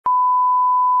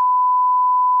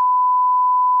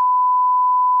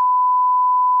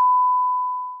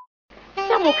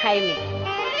mo kai me.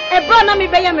 E bro na me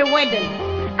be ya me wedding.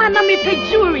 Ana me pe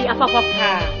jewelry apapa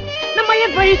pa. Na my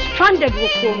very stranded wo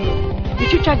komo. You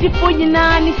should try to for you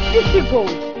na ni city gold.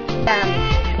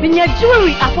 Minya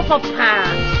jewelry apapa pa.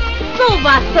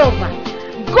 Silver.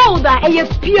 Gold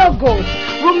is pure gold.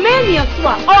 Romania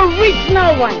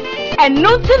original one. And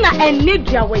nothing and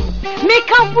Nibia way.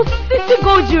 Make up for city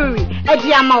gold jewelry at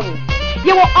Yamawu.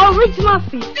 You are original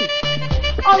city.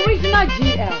 Original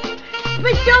GL.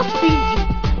 Special CG.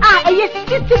 A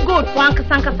city gold for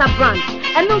Sankasa brand.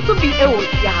 And also be a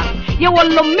you are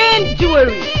Lomain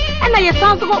jewelry. And I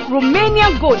sound about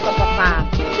Romanian gold for papa.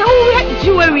 So we have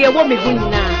jewelry a woman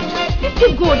now.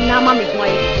 City gold now, mommy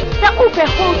boy. The open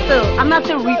wholesale, I'm not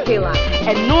a retailer.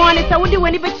 And no one is a woody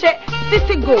when you check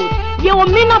City Gold. You will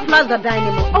Mina Plaza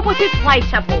Dynamo, opposite White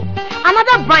Chapel.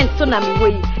 Another branch Tsunami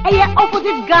Way, and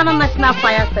opposite Ghana National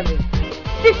Fire Service.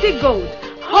 City Gold,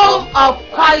 home of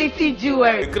quality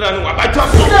jewelry.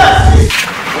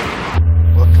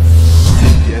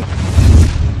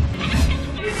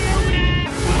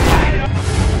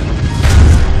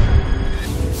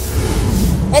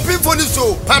 Open for the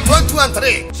show, part 1, 2, and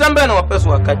 3. Somebody no person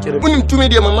will catch you. When to me,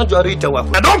 dear mama, I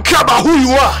don't care about who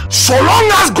you are. So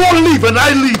long as God live and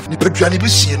I live.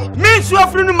 Me so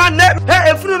friend my name.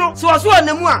 Hey, friend, so I saw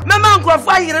no more. My man go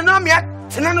fire and me.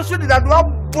 And I know that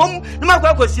bomb. No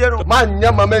matter what you man,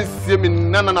 your mama see me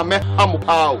nana me ham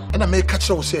pow. And I may catch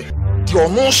you say, you're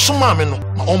no smammy,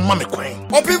 my own mammy queen.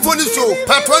 Open for the show,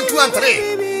 part 1, 2, and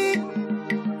 3.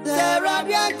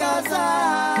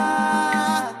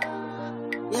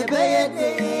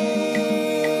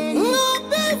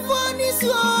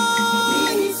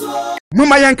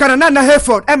 Mama yankana na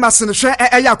Hereford Emerson share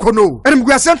yakono. And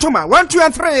we are sentoma 1, 2,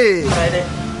 and 3.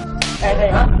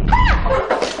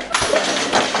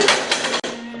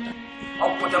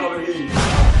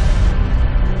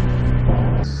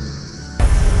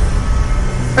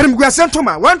 And we are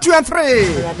sentoma 1, 2, and 3.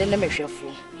 I didn't make sure.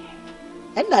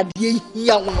 And I did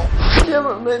young.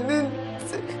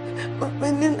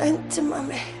 Menin anti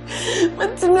mame.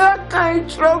 Matina kai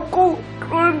troko.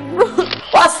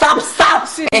 What's up, stop?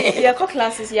 Your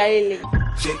classes ya ele.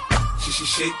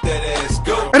 Shake that ass,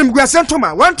 go. And we are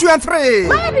sentoma 1, 2, and 3.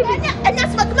 And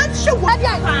that's what man show.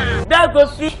 That go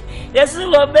see. Yes,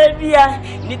 baby.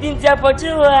 Nidin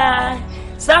japochua.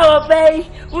 Sawa bay.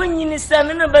 When you need some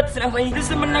better when you do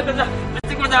some nagaza.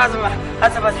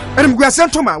 And we are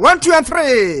sentoma 1, 2, and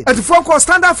 3. At the four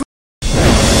stand up.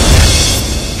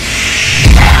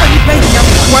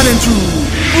 1 and 2.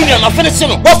 I'm finishing.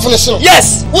 What finishing?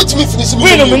 Yes. What me finishing?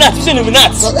 We no minute.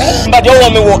 But you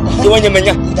want me what? You want your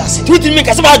mania? That's it. What do you make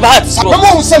us about that? Mama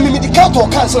who send me the count or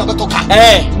cancel the talk.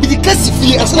 Be the case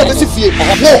fee and send a basic fee.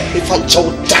 No, if I'm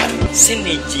chow down. Send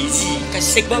a GZ.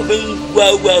 Kasegba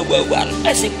wow.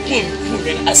 I say,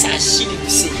 as I see.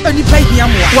 And you pay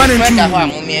him 1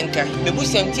 and 2. The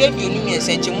bush and tell you me and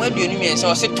send you what you mean. So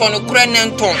I said, Ton of Cran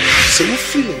and Ton. So you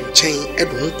feeling chain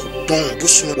Edwin don't do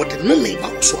so what the name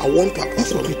about. So I want to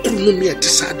offer to know me at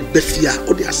this side of Bethia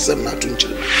or the assembly to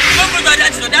enjoy.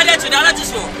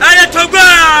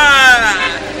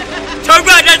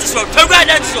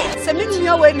 That's so. Sending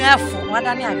your way, me for what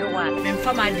I want. And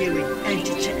for my dealing and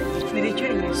teacher.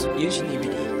 Usually,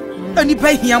 and you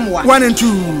pay him 1 and 2.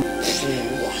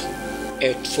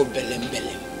 Et for Bellem.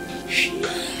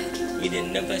 We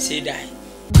didn't never say that.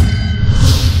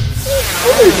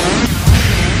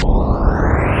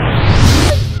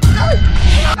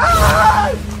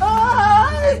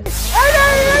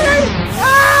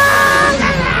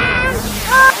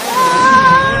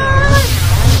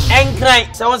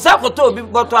 So on Sakoto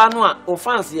big bottle anua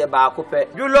offense ye ba kope.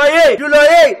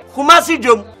 Duloye. Kumasi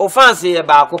jom offense ye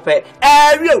ba kope.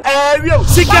 Erio.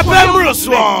 Sikapemro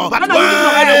so.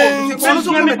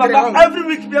 Every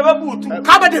week be able to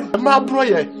cover them. My bro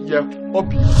ye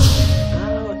obi.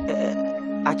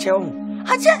 Ache.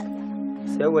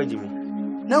 Say what Jimmy.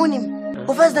 No Nnim.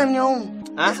 Offense them your own.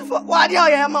 What are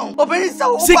you among? Open it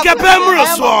so. Sikapemro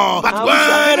so. But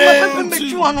where?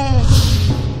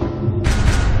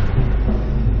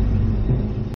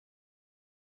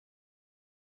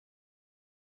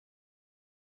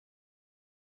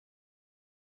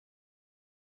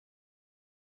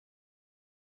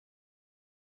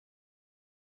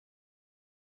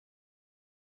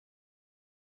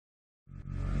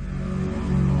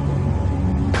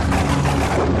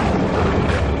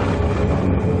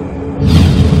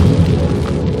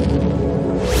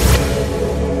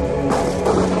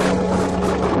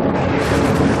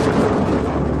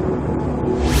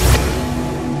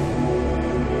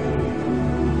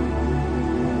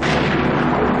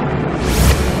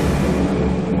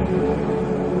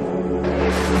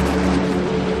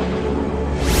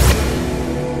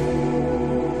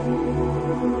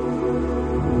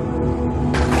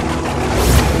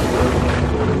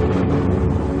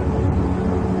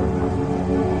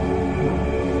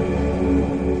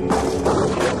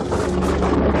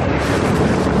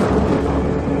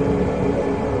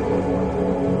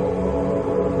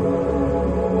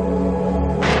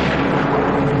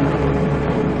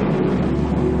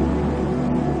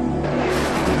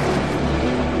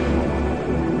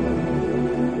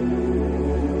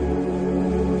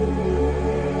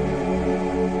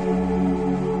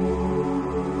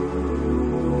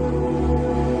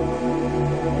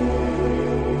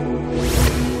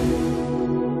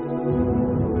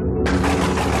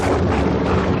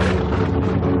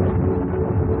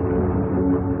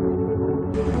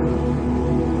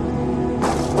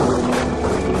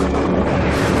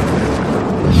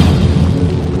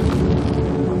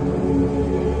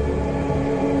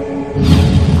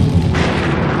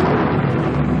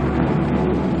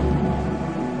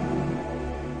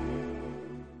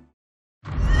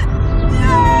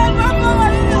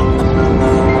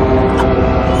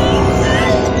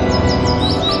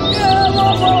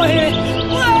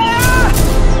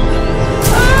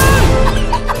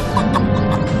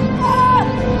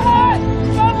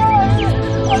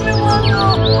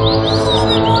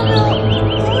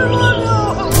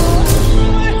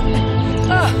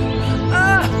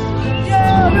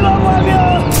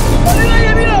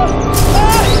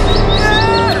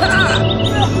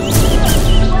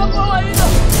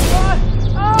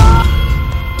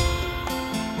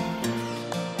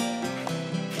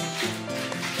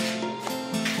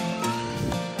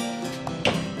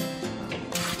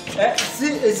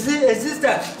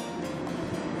 Sister.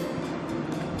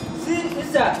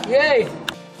 Sister. Yay.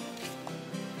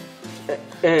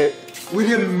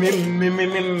 William me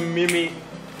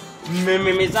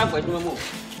Zach with no more.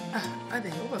 I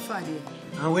don't know what Friday.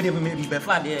 I would have made me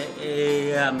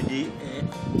Friday. I'm the.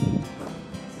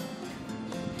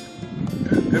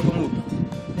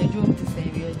 They do to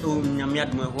say, oh,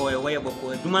 Yamiat, my boy, away about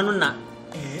Dumanuna.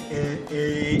 A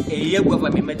year of my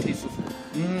mattress.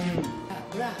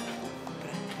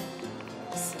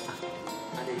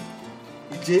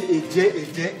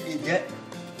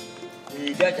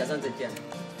 Asante.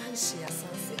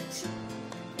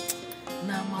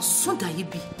 Now, my son, I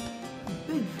be.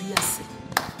 Baby, I say,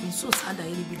 in so sad I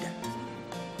be that.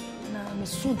 Now, I'm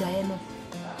so Diana.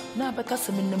 Now, because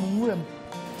I'm in the room.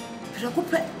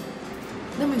 Preoccuped.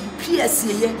 Let me pierce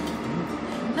ye.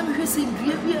 Let me say,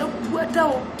 what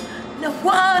out. Now,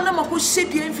 one of my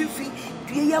shape and fifi.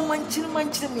 Dear manching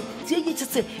me. Dear, you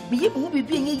just say, me will be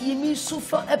being a yemi so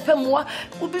far a pemoa,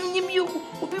 will be you,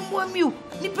 will be more mew,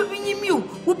 nipping you,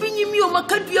 will be you, my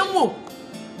country more.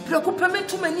 Preoccupement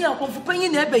too many are for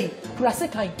paying a bay,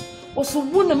 Prasekai. Also,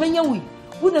 wouldn't a man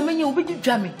will be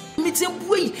jamming. It's a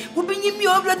way, will be you,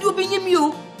 blood will be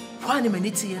you. 1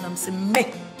 minute, and I'm saying,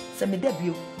 me, send me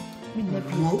debut. Me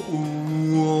nephew.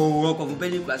 Walk of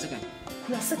Benny Prasekai.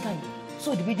 Prasekai.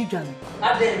 So the baby jamming.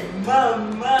 Ade,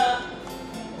 Mama.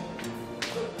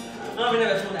 I'm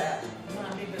never sure that.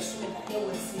 Mammy, the sweet, I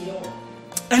will see you.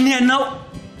 And yet now.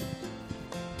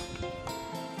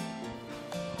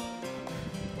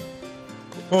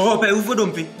 Oh, pay for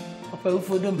dumpy. Pay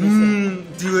for dumpy.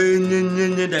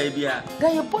 Idea.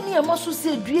 Then your pony, I must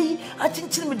say, Dre, I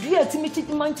think him a dear Timothy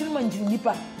Manchin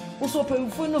Nipper. Also pay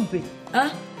for dumpy.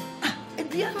 Ah, a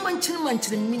dear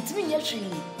Manchin means me, yes, she.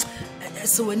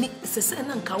 So when it says,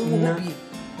 and Uncle will be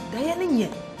Diana.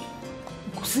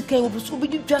 Kusika will be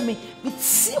jamming with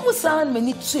Simu San,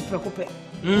 many cheap recope.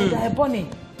 I bonnet.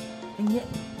 And yet,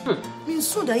 means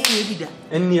so that I be there.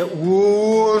 And yet,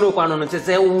 whoa, no one to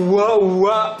say,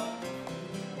 whoa.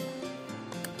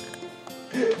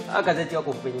 I got it, your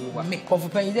company. Make coffee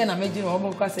penny, then I made you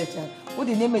almost cassette. What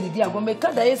the name of the dear will make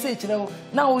cut the say,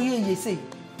 now you say.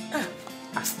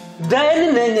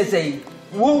 Diana, then you say,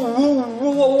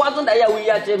 who wasn't I? We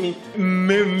are Jimmy.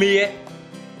 Me.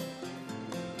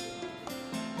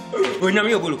 When I'm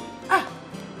your ah,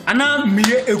 and I'm me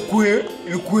a queer.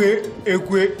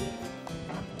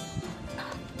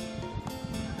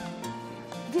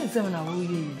 Didn't say when I will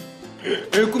you.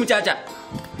 Come, Chacha.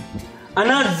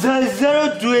 And I'm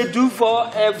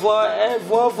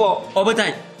 02824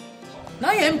 overtime. Now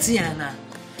I am Tiana.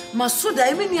 Masuda,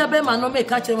 I mean, your bear no make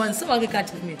catch one, some other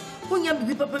catch me. Who you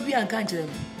be papa be and catch them.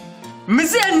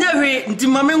 Miss Never, the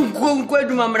mamma won't go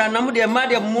to Mamma, and I'm their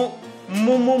mother more.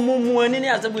 And any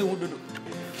other way would do.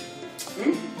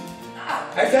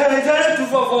 I said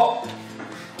 244.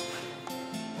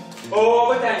 Oh,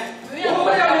 what time?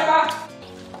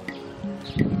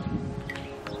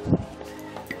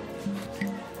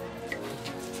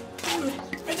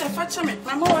 Fetch me,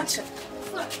 my watch.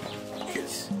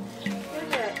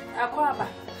 Akwadaa.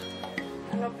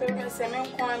 No parents say me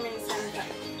kwame center.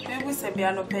 Maybe say be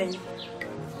no pay.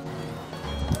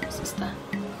 Sister.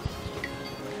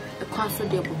 The council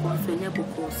de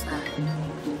Boko sir.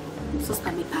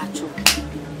 Sister me pacho.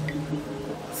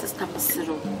 Sister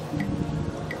Pasiro.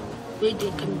 We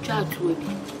did come try to it.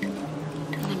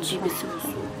 And she be so.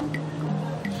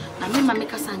 I mean, my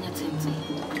make a sign at Tintin.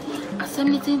 I send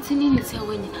me Tintin in his hair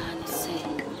when you say.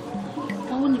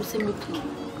 I wouldn't say me clean.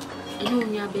 And you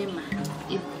near Bema.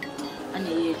 And a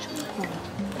year.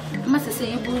 I must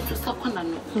say, you boys to stop on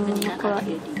and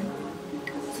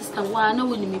Sister, why I know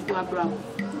when you meet your brow.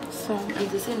 So, and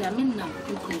they say, I mean, now,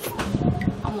 you can.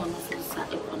 I'm on the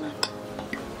side upon it.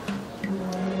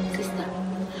 Sister,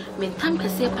 when time can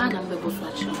say, Pan and Bebos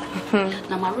watching.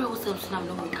 Now, my real self, I'm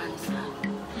no cancer.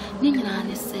 Nina,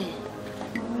 I say,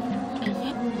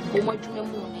 oh, my junior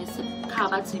moon is a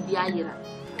car to be a year.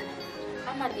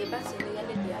 I'm at the best in the other.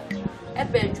 A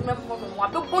bedroom woman,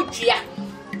 what a butcher.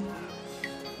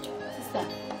 Sister,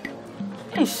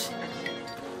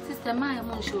 Sister, my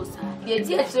own shows her. The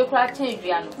idea so crack change,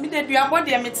 me did your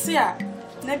body, and it's here.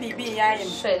 Never be I am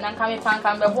straight and coming punk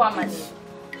and the woman.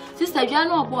 Sister, you are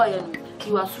no boy,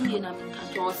 you are sweet and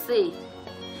or say.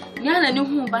 Yana knew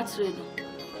whom but ready.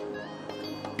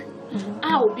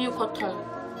 I will be cotton.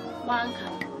 One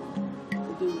can.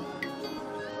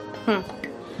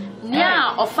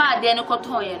 Nya ofa de ne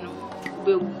koton ye no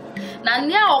bewu na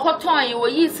nya okoton ye wo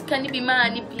yis kan bi ma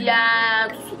ni bia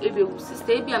to ebewu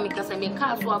sister bia me kasa me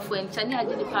ka so afo encha ne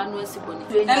age ni pa no asiboni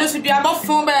eno su dua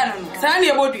bofo be no sa na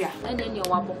ebodua ene ne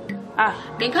wabo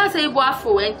Because I bought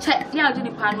for and check near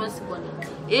the panels bonnet.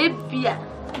 Ebia,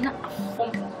 not a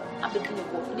form of the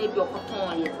maybe a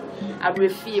cotton. I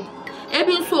refuse.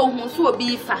 Ebin so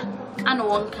beef. I know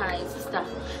one kind sister.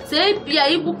 Say, be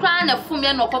able to cry a full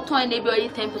man or cotton, maybe or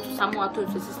temper to someone to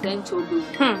assistant to do.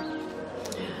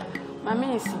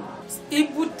 Mammy,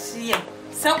 it would see a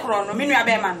sacro, no mini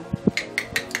abeman.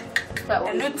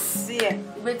 But not see it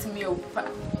with me.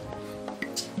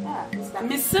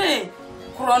 Miss say,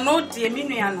 Chrono, dear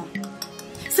Miniano.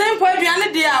 Same point,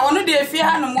 Diana, dear, one of the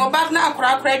fear no more back now,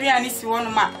 crab, crabby, and it's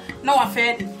one man. No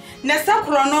affair. Nessa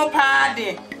Chrono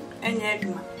party, and yet.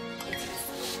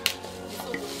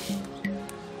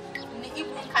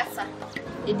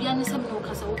 If you understand, no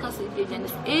casa,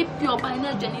 if you're by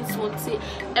no Jennings won't say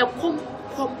a pump,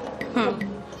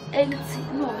 and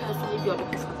no, has you're the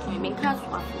for him in class.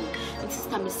 And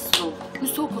sister Miss Slow, you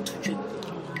so good to drink.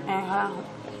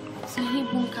 So he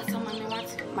won't cast on my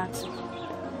mat.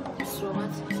 So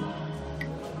what?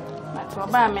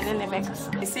 But men and the makers.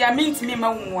 See, I mean to me, my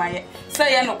own wire.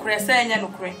 Say, no cray, say, no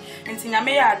cray, and Tina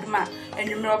may add ma, and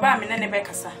you know about me and the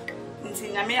makers. And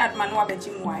Tina may add man, what a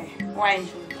Jim why? Why?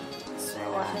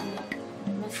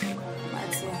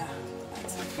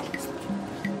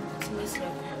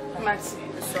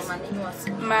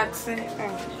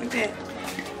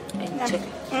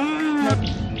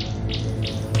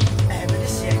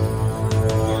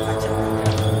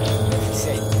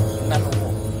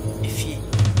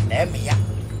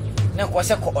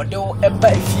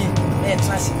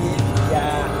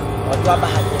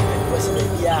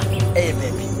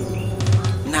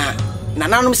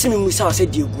 Nananum see me musa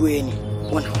said you go any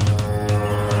one.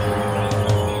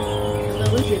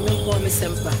 We didn't call me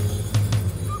Semper.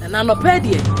 And I'm not bad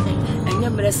yet. And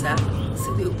your bressa,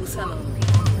 said the Busano.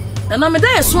 And I'm a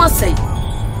day as one say.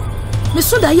 Miss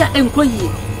Sodaya and Koye,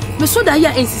 Miss Sodaya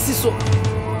and Sisso.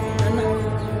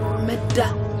 Medda.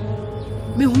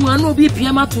 Me who are no be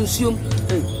Piama to assume.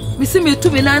 Miss me to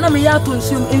me, Nana me out to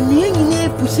assume, and me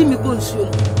in pushing me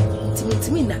consume.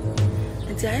 Timina.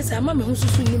 I said, Mamma, who's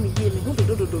swinging me here, me go to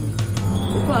do me.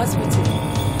 Go ask me to.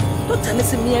 Don't tell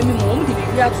me, I'm going to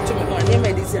be out to me on your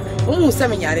medicine. Almost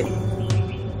 7 years.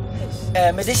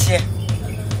 Medicine.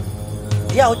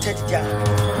 The outed jar.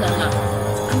 Nana,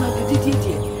 I'm not the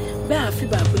dear. Bear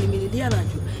fever for me, the Anna.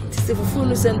 Tis the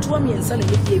fullness and 2 and son of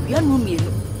the young woman.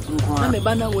 I'm a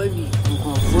banner where we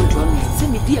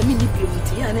send me dear mini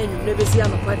beauty and then never see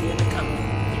I'm a party in the camp.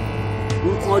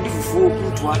 Call you for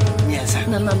yes,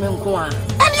 Nana Menqua.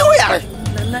 And you are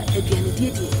Nana at the end of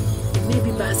the day.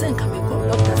 Maybe by saying, come and call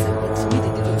doctors and meet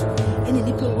it. Any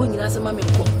nipple when you ask a mammy,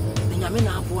 and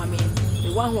Yamina Puame, the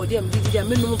one who did their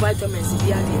minimum vitamins in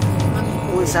the idea.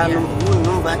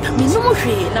 No vitamins, no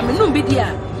shade, and I'm no bidia,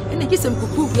 and I guess some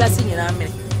cuckoo we are singing.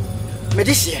 Amen.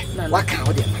 Medicia, what can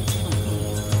I do?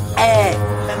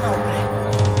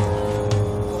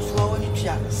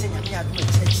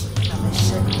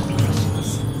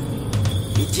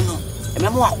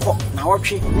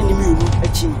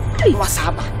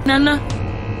 Nana,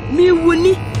 me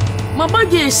wuni, my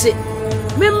body is it.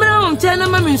 Remember, I'm telling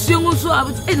my men, so I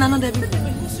was in another.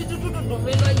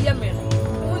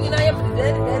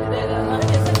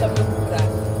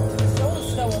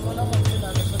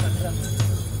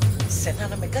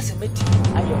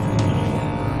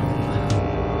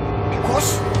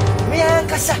 Because me and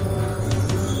Cassa.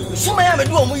 So I am a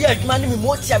doom, we are money,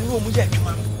 more time, no more.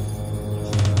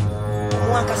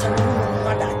 One Cassa,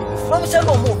 from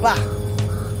several more bar.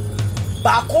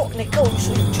 Bako, Nicole,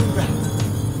 so tundra.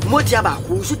 Motiaba,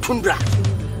 who's a tundra.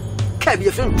 Can be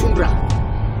a friend tundra.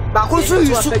 Bako, so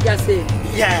you say,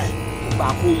 yeah,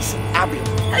 Bako's Abion.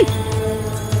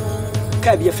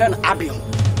 Can be a friend Abion.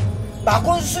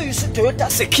 Bako, so you say Toyota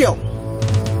secure.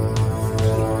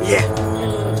 Yeah.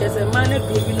 Just a man of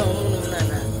baby no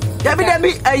Nana. David,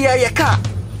 a car.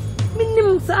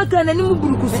 Nnim Akan and Nnim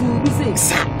we say.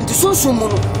 Sir, it is so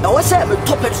mono. I was a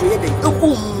top at reading.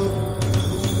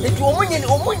 It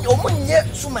woman yet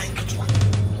so my kitchen.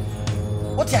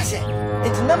 What I say?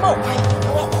 It's number of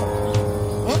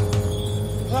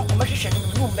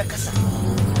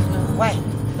why?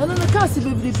 None of the cars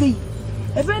will be.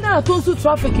 If I now told to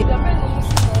traffic, it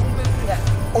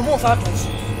almost out.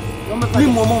 No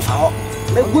more for me.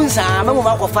 Gunsa, no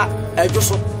more for a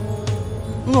just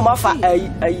no more for a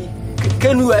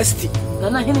Can you esti?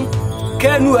 Nana Henny?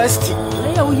 Can you esti?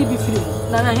 Where will you be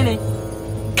feeling? Nana Henny?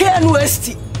 Can you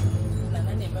esti?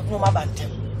 No, my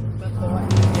bantam.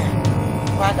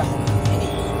 Father,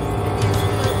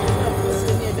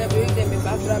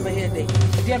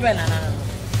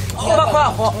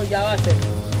 oh, Yawate.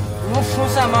 No, for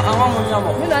some, I want to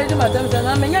know. I did my damn, and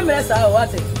I'm a young mess. I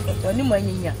was it when you went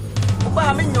in here.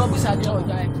 ba me nyo busa de o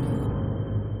jai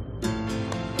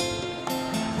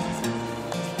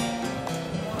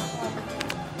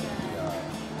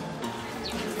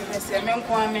se men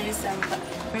ko ameni samba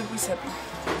me busa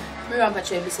me wan ba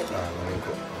che busa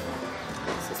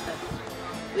sister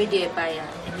we dey buy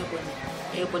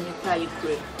anybody pa you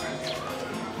pray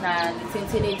na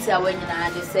tintini ti awen na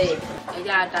de say e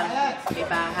ja adam me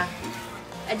ba ha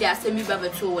e dey asemi ba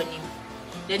beto woni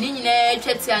de ni nyina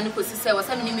tweti anu ko sise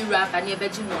wasam ni mi wura ka na e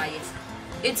beji no aye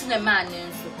eti na man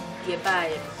nso ye ba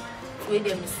ye we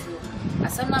dey misu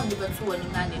asam na me beto woni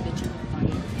na na beji no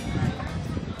aye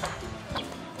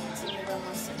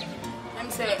em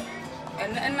say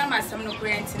en na masam no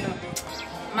kurenti no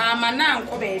mama na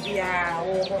anko ba bia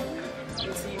wo ho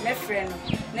nti me friend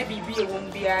na bibi e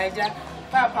won bia ja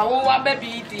papa wo wa ba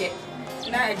bi de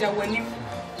na eja wanim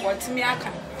wotimi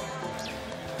aka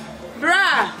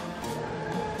bra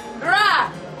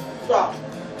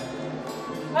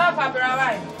papa bra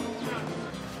why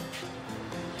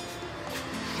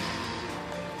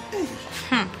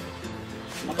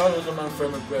Mama no man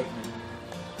friend me break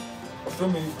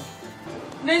me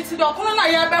me nti do kono na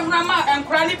ya ba huna ma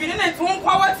enkura ni bi ne nti won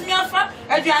kwa watimi afa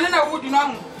aduane na wodi no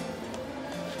ho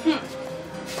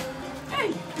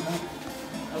hey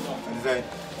Nzai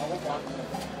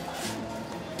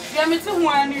ya meti ho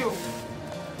ani o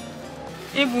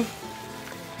ibu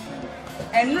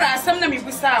enura asam na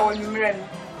mebusa a wonwumre no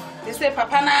they say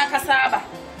papa na kasaba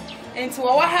enti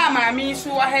wo wa ha maami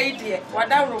so wa ha ide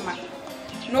wada roma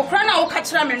no kra na wo ka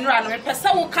kira me nura no me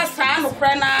pesa wo kasa no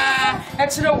kra na e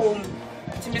kire wo mu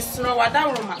ti me suro wada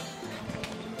roma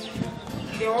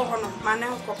de wo ho no mane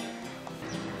ko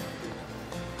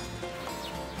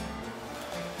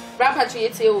Grandpa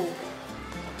chiyete o.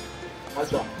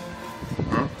 Aswa.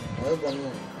 Oye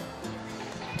bonu.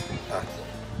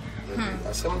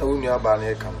 Asem na wonu aba na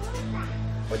e kam.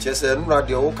 O chese nu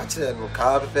radio o ka kire no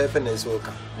ka pepe na so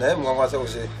ka. Na em nwa se o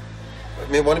se.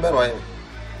 Me boni be no aye.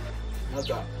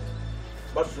 Aswa.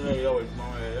 Ba su na ye o ma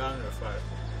ya na fa.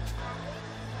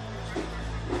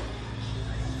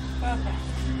 Papa.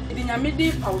 Idi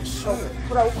nyamidi out shop.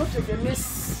 Kura wo to be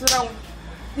mesra.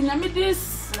 Idi nyamidi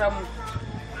sram.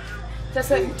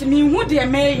 Tese timi hu de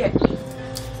meye.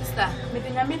 Sister, Me de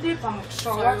nyamidi pam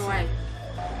shop. right.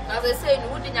 As I say,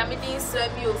 no, the Yamidi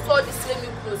slam you, so the slam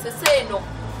you close. Say no.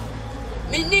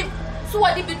 Nnim, so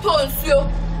what did be told you?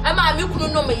 Am I you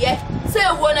couldn't know me yet? Say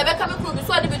one ever coming through,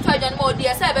 so I did try and more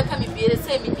dear, say ever coming be the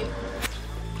same in him.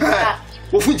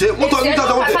 Ofuje, what are you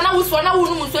talking about? I was one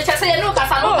who so I say no,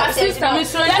 Casano,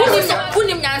 sister, put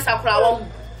him answer crowd.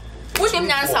 Put him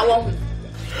answer one.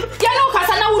 Yellow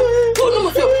Casano, who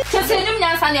knows you? Say him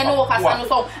answer and no Casano,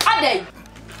 so are they?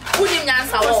 Put him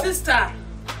answer, Sister.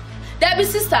 There be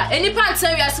sister, any pants we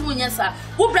are Simunyasa,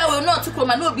 who bra will not to come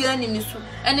and no be any miss,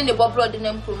 and then the bob blood in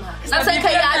them from her. Now say,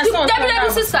 Kaya,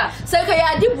 sister, say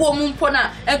Kaya, did woman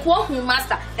pona, and quote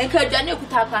master, and Kajani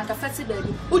could have a festival,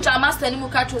 which our master and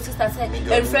Mukato sister said,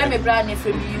 and frame a brand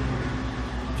from you.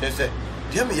 She said,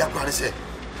 dear me, Akan said,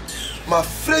 my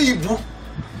free book.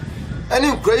 And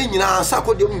in praying in our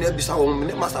sacco, the woman beside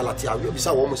woman, Master Latia, will be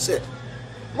some woman said.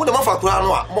 What the mother crown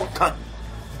or Monka?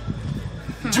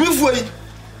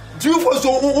 Do you for so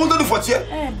under the foot here?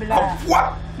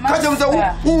 What? Catch them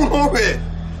who know where?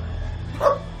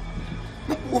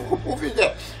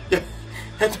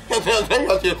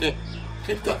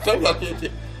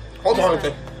 Hold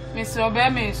on. Miss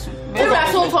Obemis.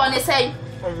 That's all for the same.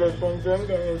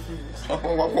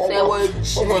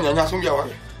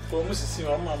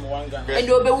 And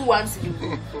you'll be once you.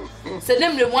 Say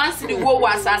them the ones the war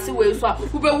was as a way,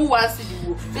 who be once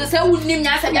you. They say, who name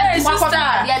us again?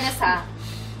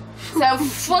 So,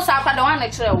 force up at the one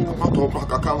extra. Oh,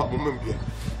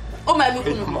 my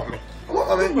woman.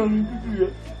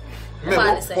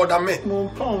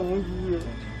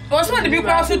 What's what the people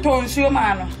also told you,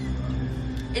 man?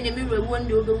 In the mirror, one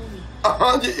day over me.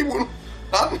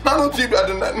 Not cheap at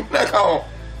the neck.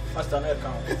 Master neck.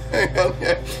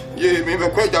 Ye, me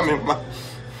quite damn ma.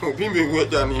 Being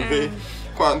with Danny,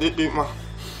 quantity ma.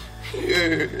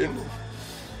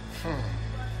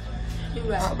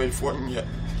 You are before me yet.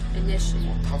 And yes,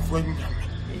 I'm for you.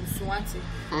 Swanty.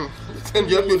 And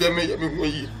you do them make me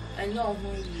way. And no,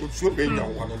 it should be no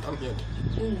one and done yet.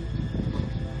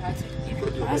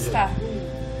 Master,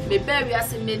 me bury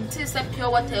us in mentis and pure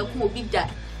water will be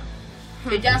that.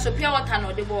 Me dance a pure water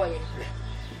or the boy.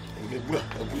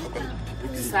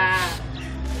 Sir,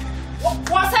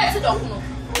 what's that to Docno?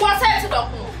 What's that to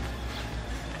Docno?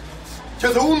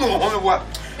 Just who know what?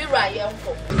 Be right,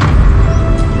 uncle.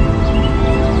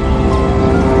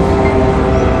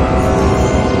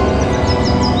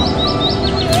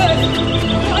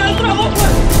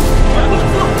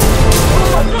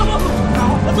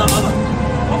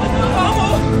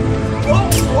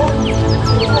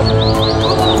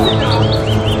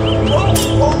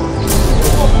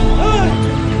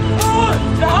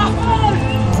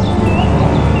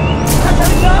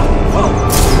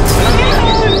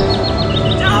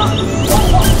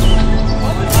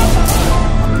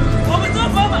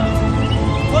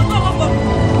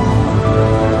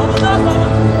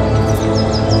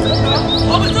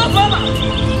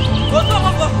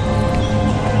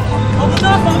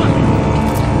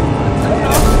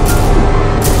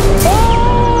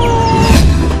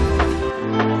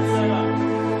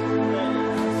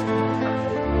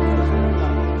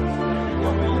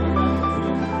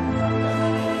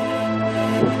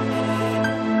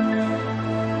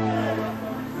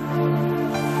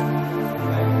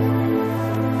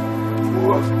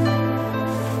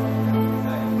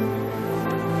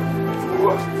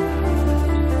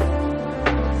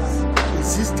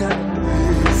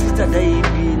 Sister day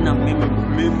be na me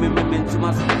tuma.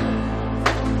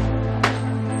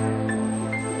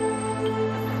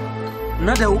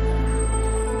 Nada o.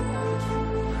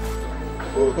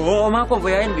 Oh, ma ko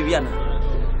voya en Bibiana.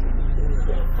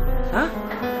 Huh?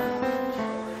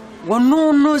 One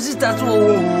no sister so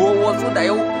so da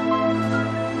yo.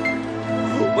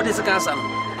 What is the cancer?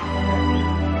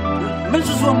 Men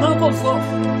so ma ko fo.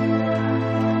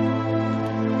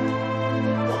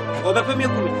 O be pe mi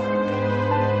ku mi.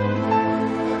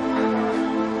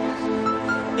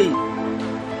 Eh.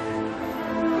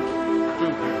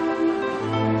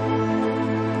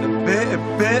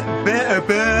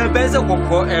 Be se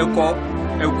kokko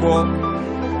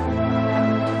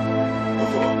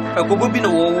eko bobi no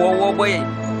wo boy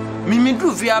mi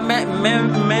du via me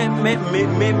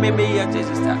ya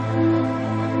sister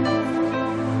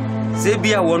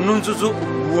Zebia wonu nsusu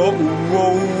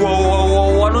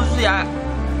wo no ya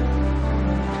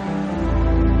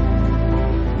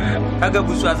aga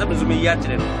busu asabe zo me ya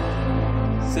kire no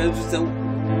se wo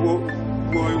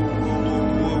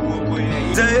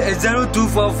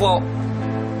 0244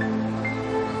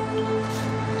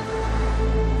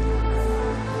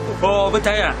 Oh, but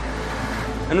I am.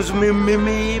 And it's me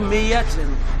yet.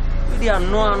 We are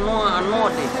no.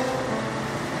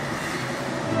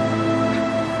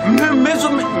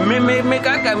 Me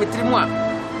kaka me trimwa.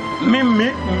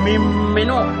 Me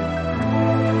no.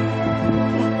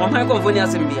 On my convonia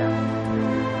Simbia.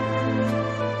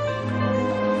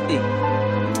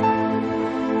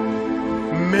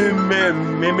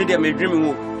 Me dia me dream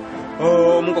wo.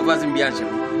 Oh, mo ko fasin bia che.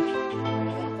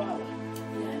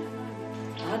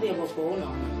 Ade bo ko na.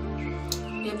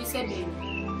 Ye bi se bi.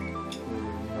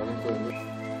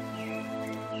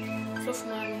 So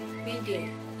funa bi de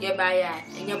ye ba ya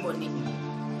enye boni.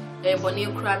 E boni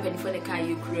kura pen fo ne kan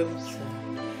ye kura mu.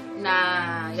 Na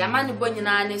ya ma ne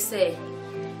bonyina ne se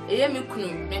eye me kunu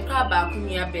ne kra ba ku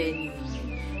nua ba ni.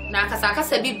 Na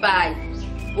kasa bi bai.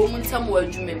 O mu ntam wa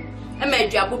adwumem. E ma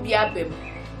aduabo bi abem.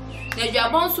 Na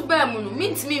aduabo nso ba mu no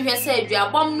mintimi hwe se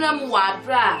aduabo mram wa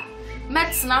abra.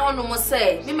 Metna hono mo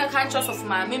se me kan choice of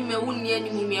my me wunni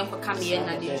animu me enkoka me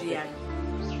na de dua.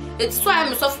 It's why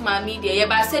I'm soft my media ye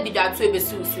ba se dua to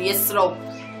ebesu so ye srew.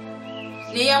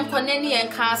 Ne ye nkone ne ye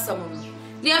nka asam no.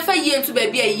 Ne afa ye ntu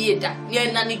ba bi ayi da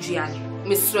ne na ne dua.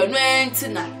 Me srew no enti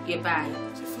na ye ba ye.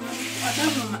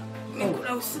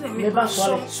 Me ba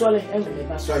sole en me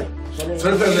ba sole.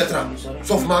 Sole pe metra.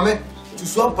 Sof mame. Tu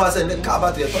sois passé ne ka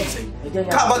ba te to sei.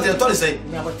 Ka ba te to sei.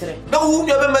 Na wu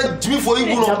bi be ma jimi fo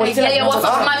igu no. Ye wo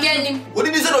sof mame anim.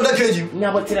 Wodi ni se no da keji. Ni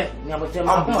abotre.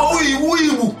 Abo wu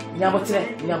ibu. Ni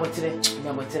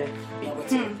abotre.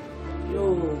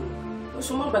 Yo.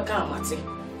 So mo be ka amate.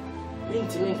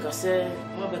 Mintimi nka se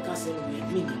mo be ka se mi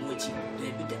ni mochi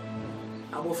da bi da.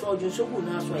 Abofra ojunso ku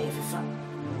na so ayefifa.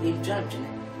 E dwadwene.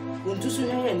 Untusu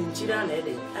hwan ni nchira na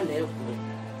ede ana ekuro.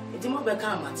 Enti mo be ka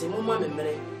amate mo ma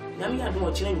memere. Na me adu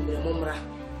o kire memere mo mra.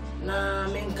 Na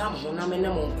me nka mo na me ne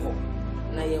mo nko.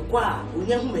 Na ye kwa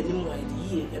onya hu mani mu ade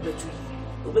yie ebetu yi.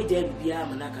 Obeja bibia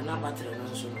amanaka na batre no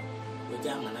nso no.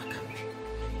 Oja amanaka.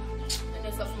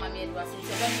 Ene so fuma me edwa se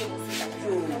be me mo futa.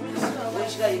 Wo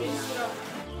shira yi na.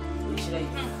 Wo shira yi.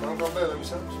 Ko be me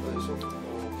sa so.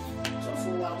 So fu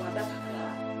wa wada kakra.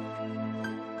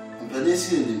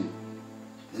 Mpenesi ni.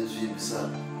 Yesu yibisa.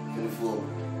 Kelefo.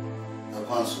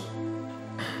 Akwanso.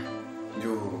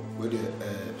 Yo, we de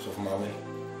so fuma me.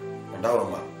 Ndawo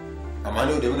ma.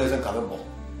 Amani o de me na se ka be bo.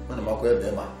 Na ma ko e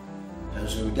be ma. And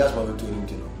so that's my to him,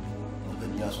 you know. But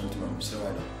you are something I'm saying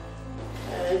right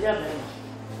now.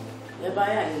 You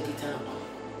buy a guitar.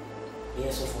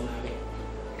 Yes, of me.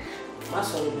 My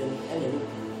son, and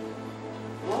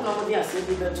one of the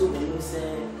assembly to me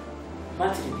say,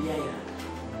 battery be here.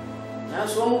 Now,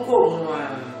 so I'm going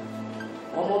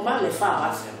on my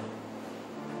far.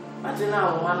 But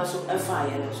now, one so a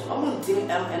fire, so I won't think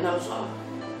and I'm so.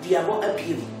 Be about a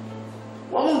beauty.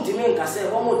 One demand I say,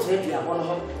 one more trade you are one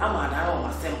home. I'm on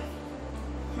myself.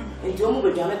 And you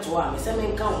move down to our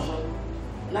sending come home.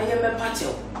 Now you're my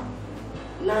patio.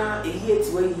 Now a year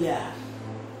to a year.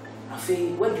 I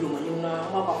feel what you know,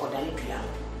 more about than piano.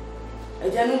 A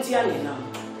Janutian now.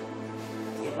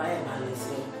 You buy a man and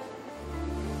say,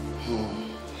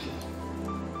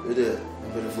 It is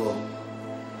beautiful.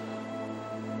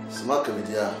 Smack of it,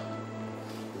 yeah.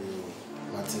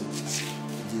 Martin,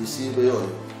 do you see the oil?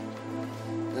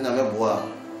 Then I'm a boy.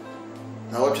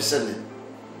 Now what you said it?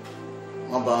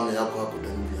 My baby, I can't put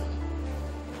them here.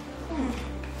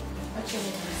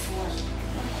 Actually,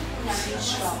 I'm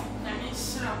strong.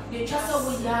 You just so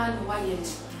we yarn why it.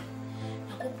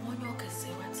 I hope one you can say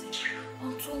what it.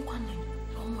 On two one,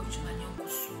 no more to my young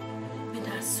so. But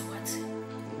that's what.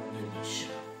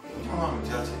 Come on,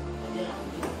 Jesse.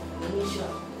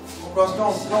 Because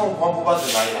don't go back to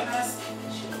Naya.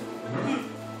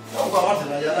 Don't go back to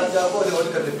Naya. I'm going to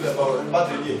look at the people about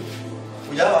battery.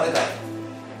 We are on that.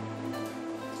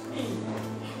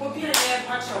 We'll be a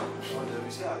patch up.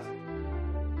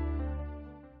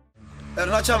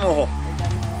 And not a more.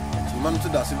 Man to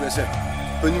that, I said,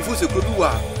 when you force a good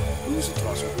war, you use it to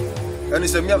us. And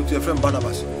it's a meal to your friend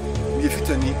Barnabas. We fit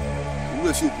any, you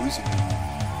will see police.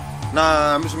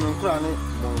 Now, Miss Muncrani,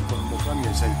 Monfani,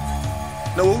 and say,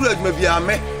 no, we will maybe I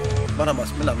met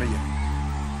Barnabas Melania.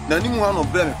 Now, anyone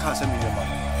of blame can't send me your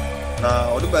man.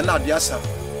 Now, or the Bernard Yassa,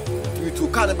 you two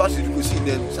can't about you will see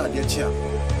them, sad their chair.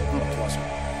 Not to us.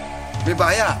 Maybe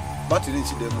I am, but you didn't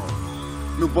see them.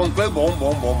 No bomb, bomb.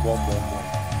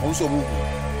 Also move.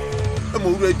 I'm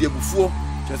already before,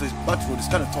 just as bad for this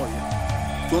kind of toy.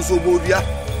 Don't so bold, yeah.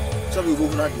 So we go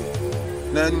for that.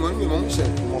 Then when we won't say,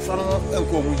 more fun and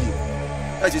come with you.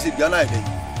 I just said, Ghana,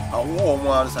 I warm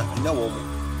ones and no woman.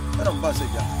 And I'm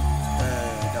passing,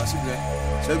 that's it.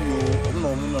 So you don't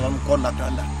know, I'm going to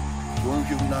Canada. Don't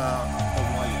you now?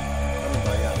 I'm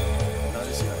by that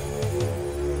is here.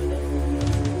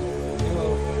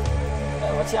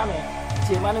 What's yummy?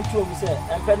 See, man, two said,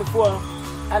 and penny for.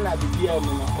 Ana bibia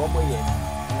mu na komo ye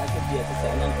na ke bia te se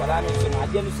na kwala no so na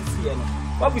ade no sisi ye no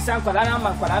obi san kwala na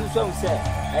ma kwala no so se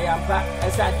ayampa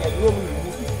esa ade no mu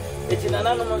mu eti na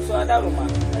na no so ada roma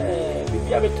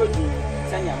bibia betoji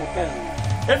sanya mo pen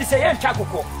e bi se ye ntwa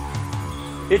kokko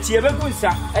eti e begu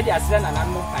nsa e de asere na na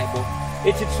no paibo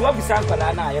eti so obi san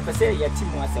kwala na ye pese ye ti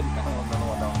mu asem ka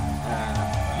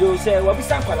yo se obi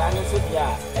san kwala no so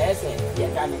dia ese ye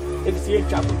kane e bi se ye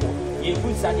ntwa kokko ye gu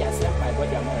nsa de asere paibo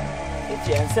dia mo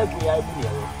eti ense gu ya bu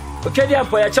ya okedi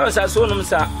apo ya cha so num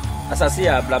sa asase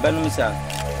ya blabanum sa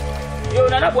yo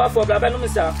na na bo afo blabanum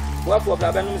sa bo afo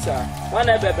blabanum sa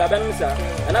wana be blabanum sa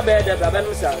na be de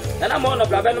blabanum sa na mo no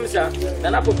blabanum sa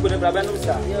na popo ne blabanum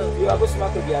sa yo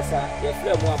abosuma ko biasa ye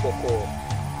fle mu aboko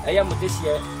eya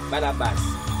mutesie balabas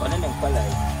one ne nkwala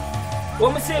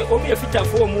o mi se o mi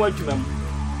efitafo mu adwumam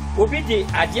obi di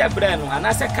ade abra no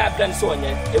anase ka abra no so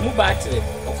onye emu baatre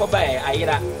okoba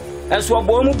ayira enso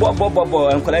obo mu bobo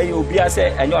enkola yi obi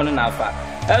ase enye ono na afa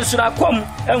enso na kom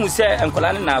enu se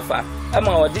enkola ne na afa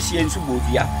ama odihie nsu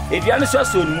bobia edua no so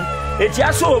so nu eti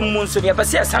aso mu nso ne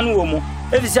pese esane wo mu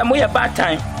efise mo ye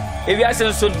batan ewi ase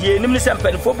nso die nim ne se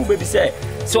mpanifo bu bebi se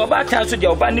obatan so de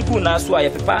oba ne bu na so aye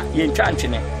pepa ye ntwa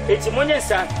ntwene eti monye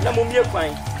nsa na mo mie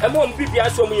kwan emo mo bibia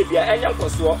so mo ye bia enya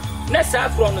nkoso na sa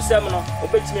akro no sem no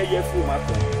obetime ye afu ma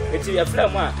ko eti ye fra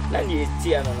mu a na ne eti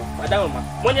no no madam ma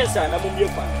monye nsa na mo mie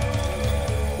kwan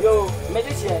yo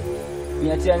medicia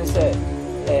mi atian se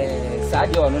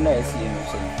saadi ono na esi no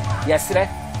so yesre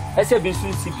ese bi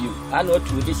sun sibiu ana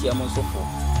otu de hia mo so fo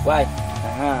why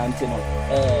antino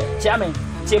chairman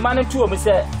chema no tuo mi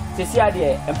se tesi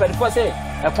ade empanifo se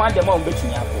ekwan de ma on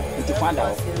betumi apo nti kwan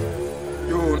da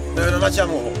yo na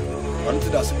chamo on to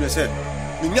da sibiu se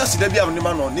mi nya sida bi am ne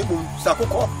ma no ne bum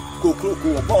sakoko kokro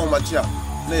ko oba o ma chia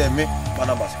na ye me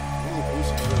Barnabas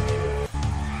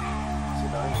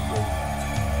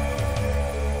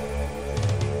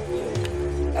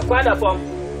Akwadaa form.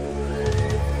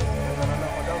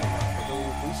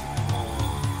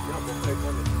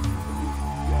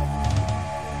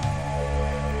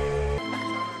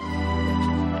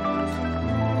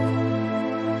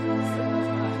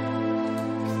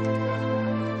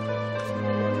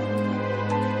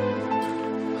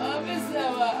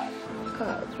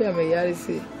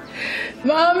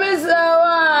 Mama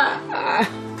sawa.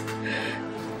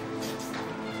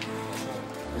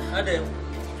 Ade.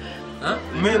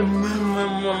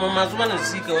 Mazuma na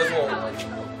sika wazo.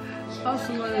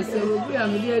 Asuma na sero bi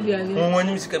amidi adiani.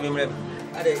 Wonyi sika be mre.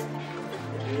 Ade.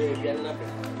 Bian na pe.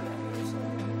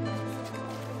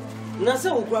 Na se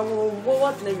wo kwa wo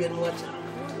wat na bian wat.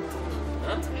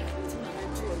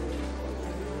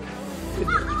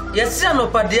 Yes, no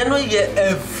pade no ye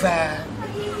eva.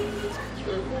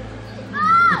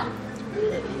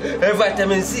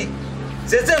 Vitamin C.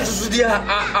 C'est ça que je dis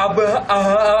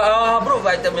bro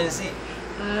vitamin C.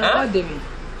 Ah, demi.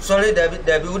 Solid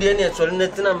David udi ni solid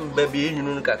netina baby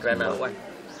yunu kakra na wa.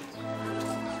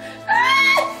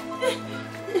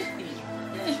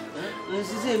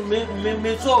 Nsi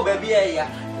me so baby ya.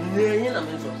 Ne na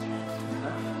me so.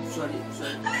 Sorry.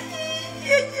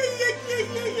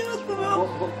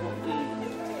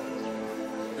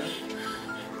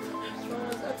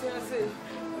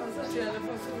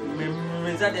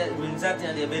 Menzati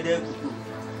ande bede kuku.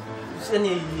 Sene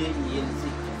ye nsi.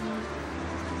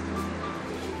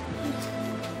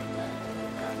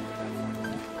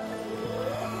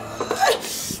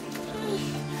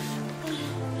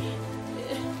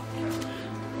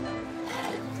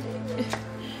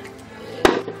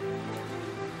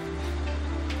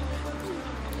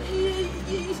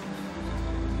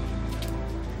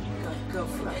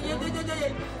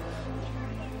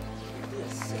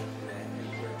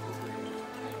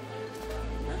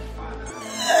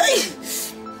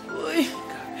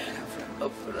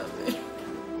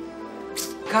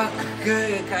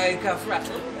 Kafra.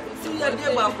 See ya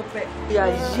dear Bakupe.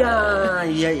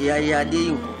 Ya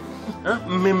dear.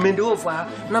 Me do for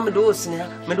Namadosia,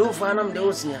 Medofanam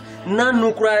dosia. None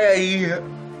no cry here.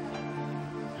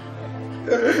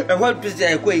 And what is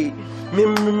I quay? Me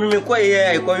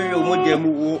quay, I call you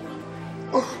Mujamu.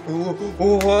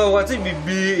 Oh, what it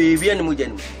be a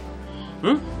Mujan?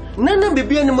 None be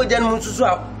a Mujan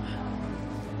Musu.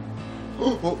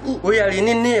 We are in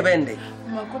a band.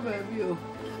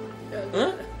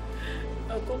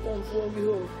 I come from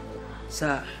you,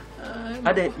 sir.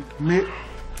 I did me.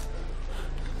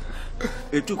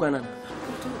 It took an I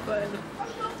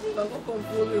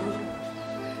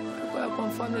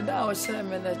confirmed that our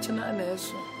sermon at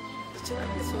China's.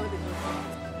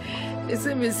 It's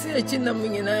a message in the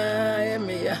meaning. I am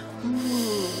here.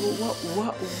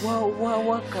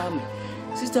 What come?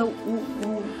 Sister,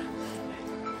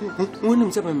 when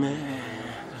I'm 7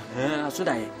 man, should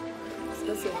I?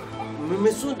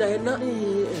 Miss Diana,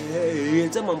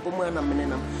 it's a Mampoma,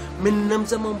 Minam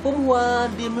Samampoma,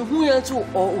 the Muyachu,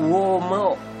 or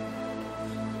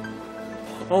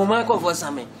oh, Marco for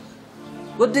Sammy.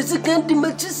 What does it can't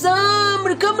match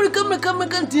some? Come,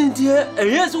 continue.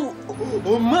 Yes, oh,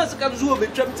 must come to a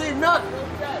trap, say not.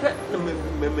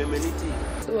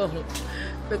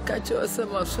 The catcher of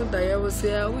some of Sunday, I will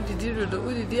say, what did you do?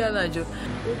 What did you do?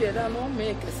 What did I not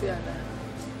make a siana?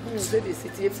 The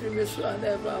city, if you wish, I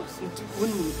never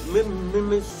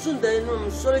when Sunday, no,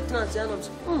 sorry, Transians.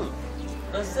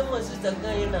 And someone is the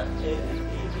Ghanaian.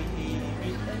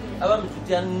 I want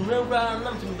to never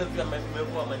nothing but my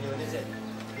woman.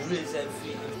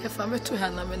 If I'm to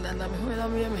Hannah and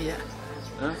I'm here.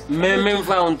 Men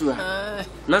found to her.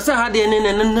 Nasa had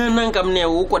any come near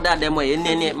Akwadaa them way, and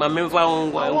any mamma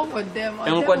found one with them.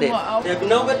 And what they have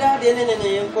no better than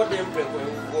any important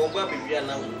go back if you are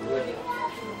now.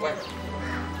 What?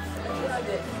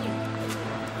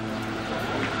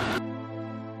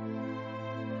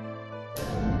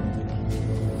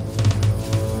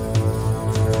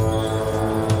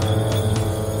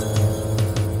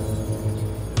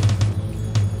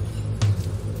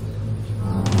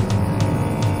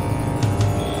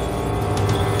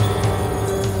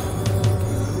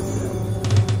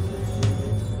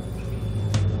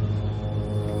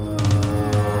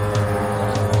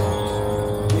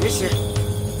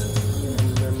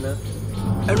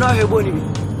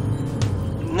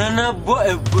 Nana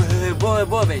boy,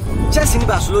 just in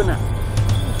Barcelona.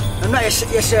 And I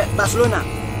yes, Barcelona.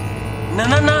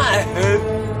 Nana,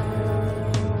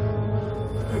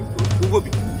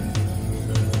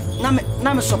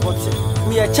 Nam support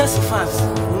me a Chelsea fans.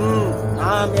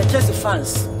 Me a Chelsea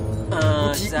fans.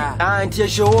 And you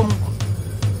show home.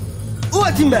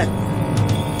 What in bed?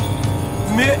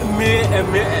 Me.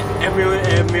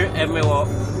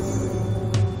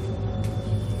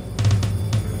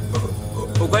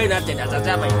 Going at it at a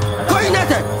time. Going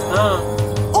at it.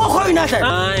 Oh, going at it.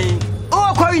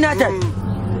 Oh, going at it.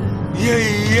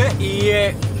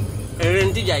 Yeah.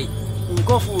 Rendijay.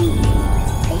 Go for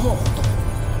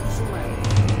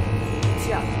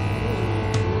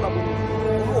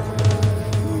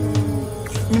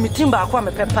Mimitimba kwa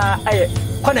me pepper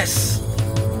Cones.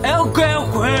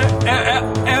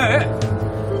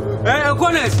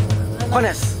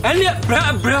 Cones. And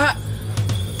bra.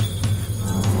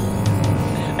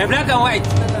 Black and white.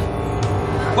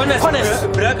 Cones.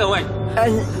 Black and white.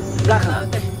 And black and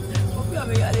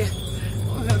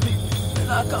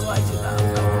white.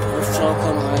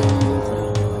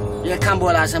 You can't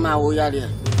boil as a man.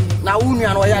 Now,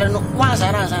 Union or Yano, once I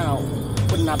answer,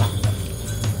 put Naba.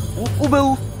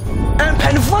 Ubu and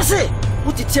Penfosse,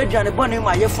 put the children and the bonnet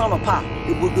my from a park.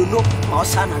 You would do no more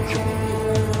son.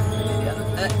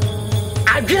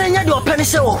 I didn't do a penny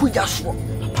so who just swore.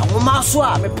 Pamma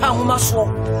swore, me Pamma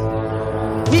swore.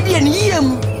 Midian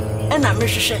Yem and I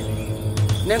miss a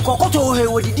then Cocoto,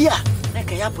 who would dear,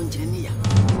 like a yapon engineer.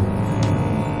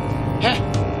 Hey,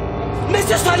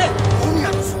 Mr. Solid,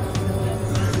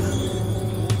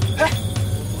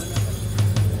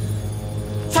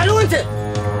 Salute!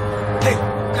 Hey,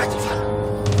 catch it,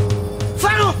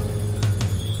 Fano!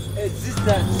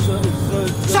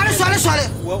 Sorry.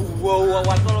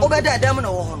 Whoa, over there, Demon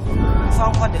or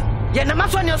found what them. Yet, the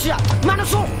master,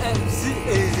 Manaso,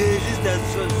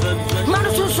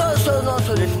 Manaso, so.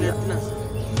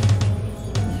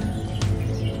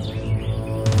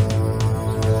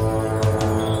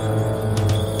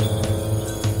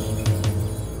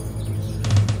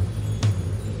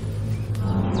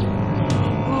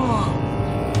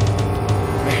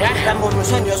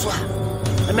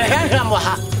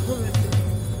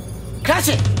 Catch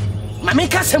it, Mammy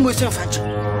Cassim was in French.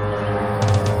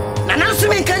 no so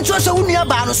me kan cho so wunua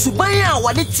ba no suban a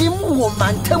wode tim wo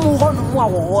mantamu ho no mu a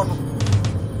wo no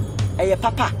eye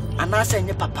papa anasa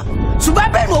nye papa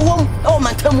suban be no wo o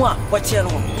mantamu a wote no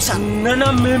bisa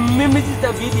nana me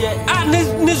sister video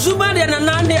ni suban de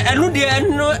nana de enu de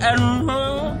enu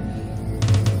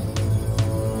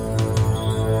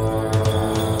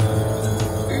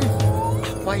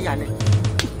waya ne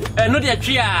enu de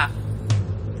twia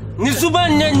ni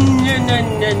suban ne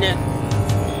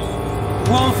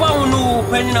won fa no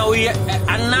panina wo ye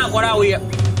anna kwara wo ye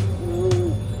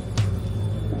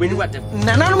obeni wate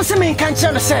nananom se me kan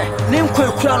che no se ne nkwa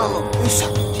no nsa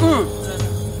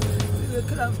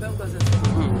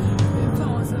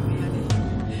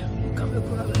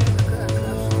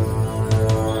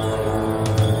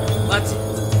What?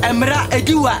 Emra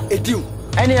ediwa ediu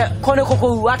ene kone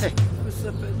koko wate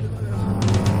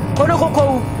kone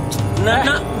koko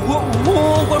na wo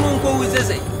kono ko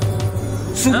wizese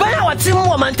subaya watim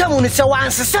wo mantamu ni se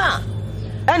wansesa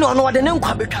ene ono wode ne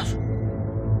nkwa betwa so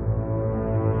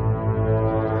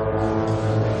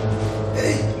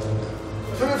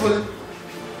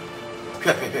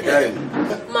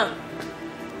Ma.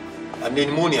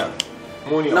 Pneumonia.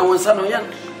 Na wonsa no yan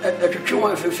atwetwe wo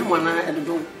afefem na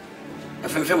edodo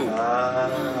afefem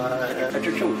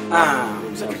atwetwe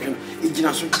atwetwe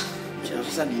igina so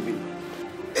sa de bi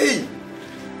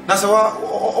Na se wa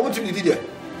omutu di dia.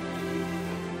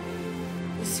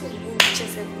 So you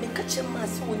just me catch a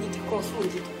mass when you cross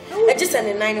with it. Just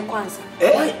an 9 kwanza.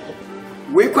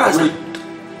 We kwanza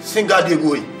Singa de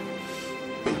go.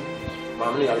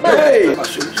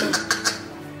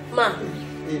 Ma.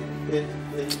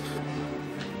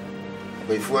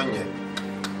 Baifuanye.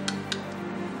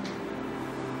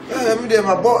 Me de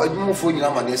ma bo adwumo fo nyina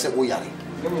ma de se wo yare.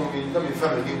 Na me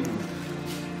family ngu.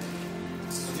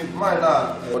 My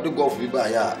na what the golf we buy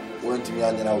ya went to me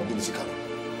and I will be sick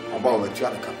about what you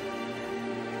are come.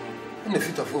 And the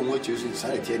fit of home what you say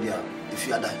sanity there if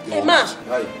you are that. Hey man.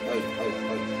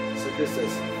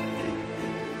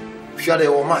 If you are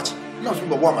the match, not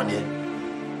some woman here.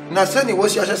 Now send it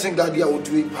was your single dia would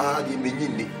do it party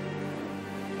meaning.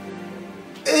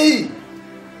 Hey.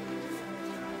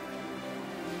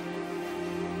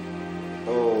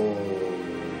 Oh.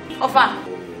 Offer.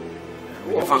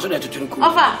 Ofanso de tutunku.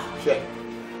 Offer. Che.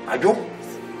 Ajo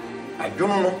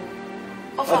no.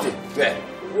 Offer. Ve.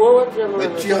 Wo tremo.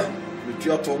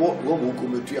 Metua to wo ko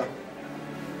metua.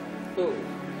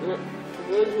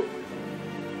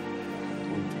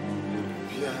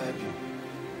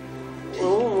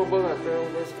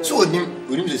 So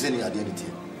onim se ni ade ni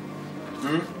tie.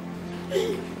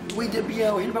 We de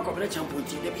bia o hinba ko bela champion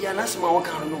ti de bia na sema wo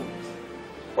kan no.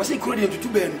 O se kuro de tutu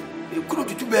benu. E kuro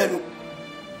tutu benu.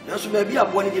 Na so ba bia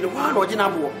bo ni de wa na o gina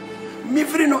bo. Mi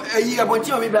firi no ayi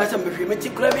abonti o mi ba sam behwe meti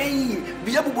kura be yi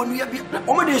bia bobonu ya bia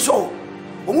o mo de so.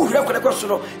 O mo hwere ko so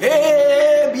no.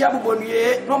 Bia bobonu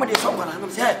ye no mo de so ngana na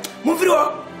se mo firi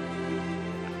o.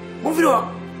 Mo firi o.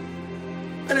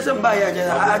 Ele se mba ya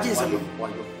ja aji se mo.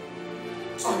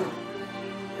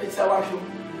 Esa wa sho.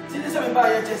 Ti se mba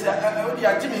ya je se o di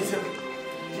aji mi se.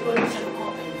 Ti o ni se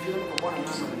ko e fi ko bo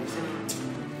na so ni se.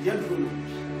 Ye duro.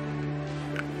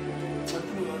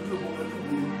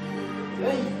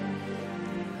 Hey.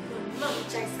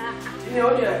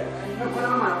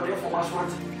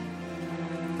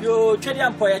 Yo, Chedi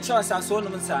and Poya Chance and so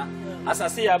on, as I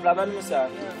say, I blab and Musa,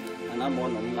 and I'm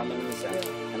on Musa,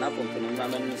 and I'm company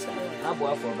Musa, I'm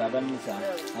for Braban Musa,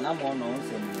 and I'm on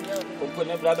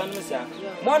company Braban Musa.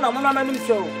 Mona Mama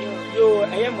Musa, yo, I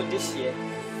am with this year,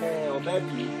 or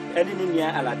maybe any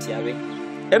near Alatiawe.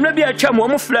 And maybe a chum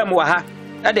woman flame waha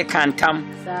at the cantam.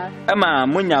 Emma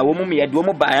Munya, woman, a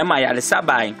woman by Emma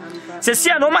Alisabai.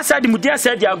 Sesia no ma sadi mudia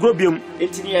sadi agrobium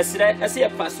entini yesre ese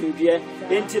pasu bie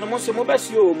entini mo so mo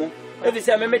basio mo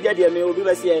efisi ameme dia me obi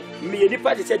basie me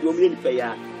nipa de sadi o me nipa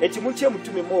ya enti mu nche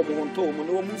mutumi mo mo honto mo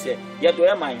no mu se ye do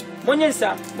e man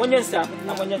monyensa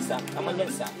na monyensa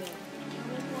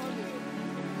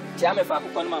tia me fa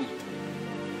akoko no mam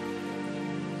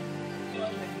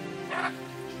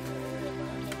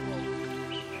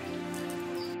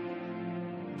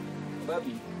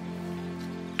babi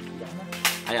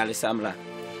Ayale Samla.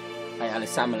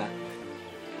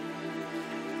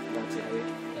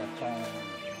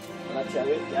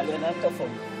 Latiawe, yale na tofo.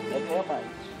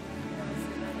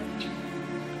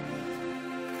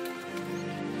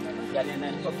 Yale na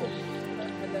tofo.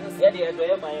 Yale edo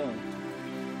ya mayo.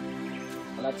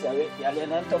 Latiawe, yale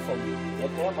na tofo.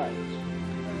 Edo ya mayo.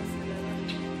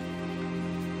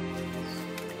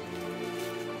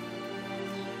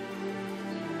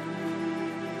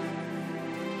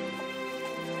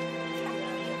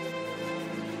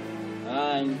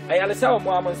 Ayale sawa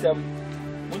mo amonsem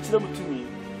Munchire mutumi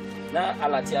na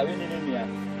alati awe ne nua.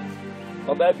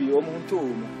 Oba bi o mu nto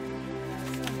mu.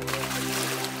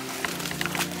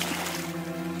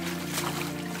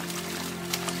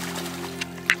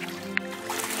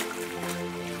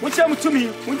 Munchire mutumi.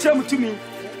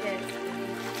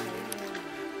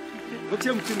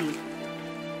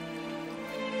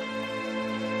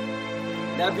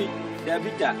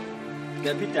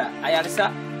 David,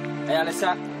 ayaresa.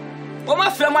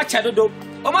 Oma frem ache dodo.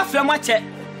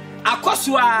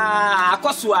 Akosua.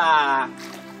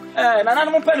 Nana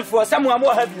no mpanifo samu amo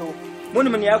ha bio.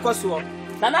 Munum ne akoso.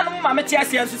 Nana no ma mete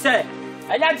ase enso se.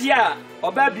 Anya dia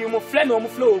oba bi mu fle na omu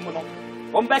fle omu no.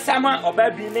 Ombesama oba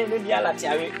bi ne ni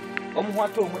alatiawe. Omu ho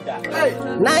ato mu da.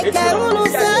 Na ka unu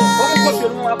se.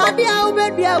 Adia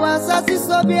ubedua wasasi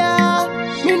sobia.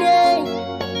 Mine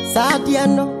sadia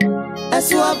no.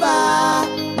 Esuaba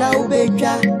na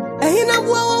ubedwa. Ehina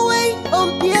buwa we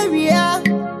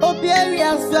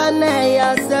ompieria swana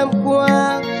ya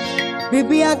semkwa.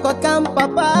 Bibi akokan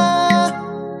papa.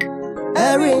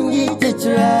 Eringi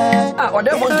titre.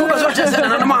 Ode mo ntuba so chese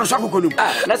na ma anso akoko num.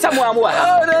 Na samu amu wa.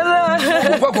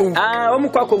 Omu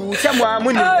kwako wu samu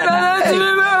amu ni.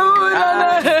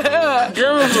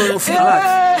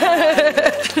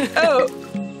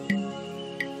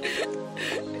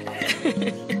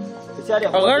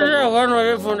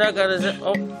 Agora funda cara.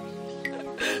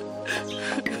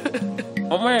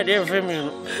 O mãe dele foi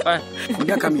meu.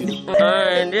 Funda caminho.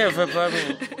 Dele foi para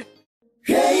mim.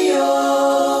 Hey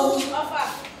yo.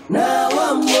 Na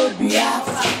wamobia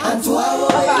antuawo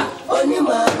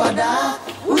onima pada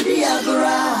udi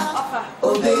agura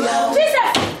obeya.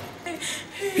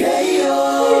 Hey yo.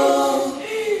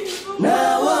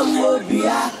 Na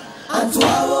wamobia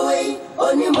antuawo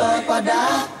onima pada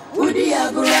udi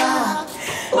agura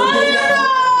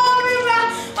obeya.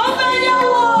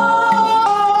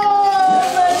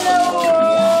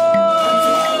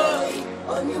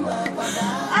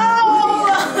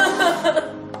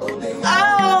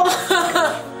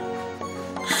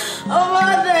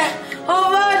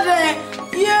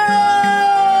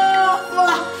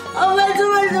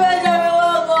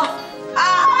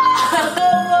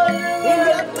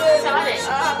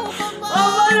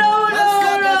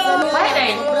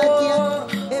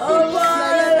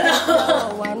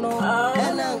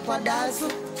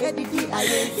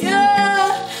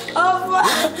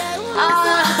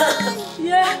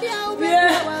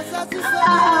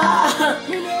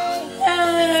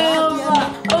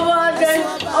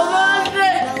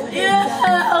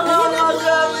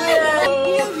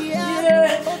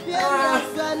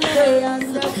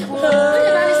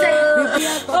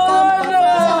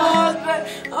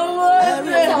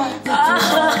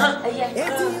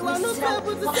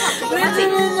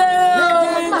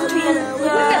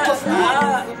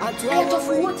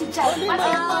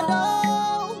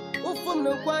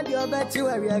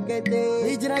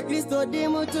 Ijina Kristo di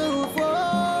mutufu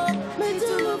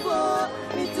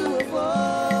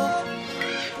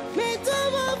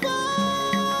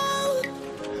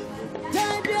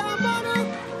Jadi amano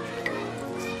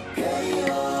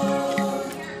Keyo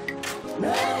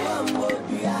Na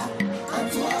wamodia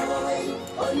Antuawe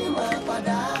Onima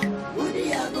pada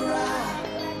Udi agura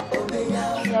Obeya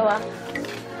Yawa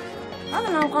Ana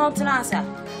na nkwa tinasa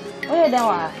Oye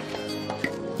dewa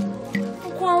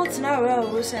Nkwa tina we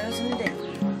o sen so nde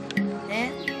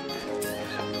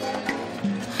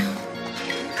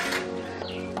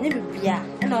Ni bibia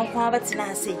na nkwa batina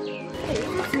ase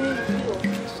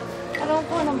Ara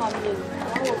nkwa na mamle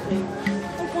awo pe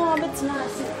nkwa batina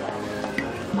ase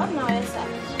Ana esa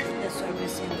the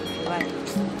service right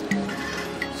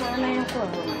So na nkwa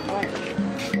right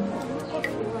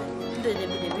Ndede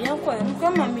nkwa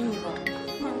nkwa mami ni ba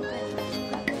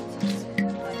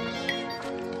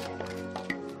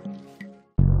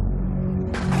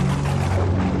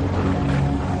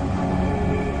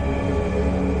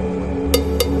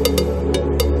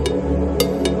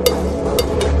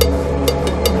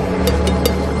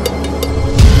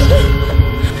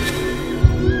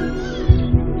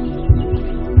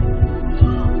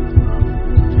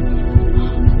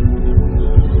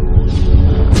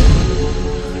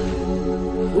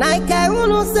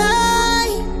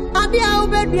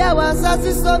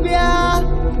Wasasi sobia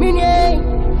minye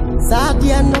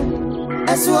sadiano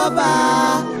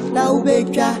esuaba na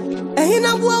ubeka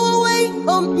ehina buwa we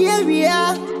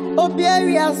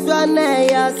obiaria swana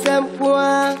ya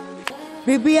semkwa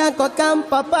bibi akokan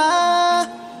papa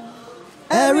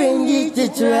eringi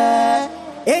titre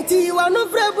enti wanu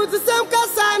frebu semka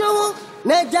sanu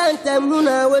ne jantem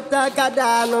huna weta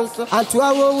kadano so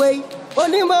atwa we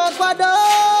onima kwado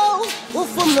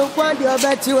Ufum no kwandi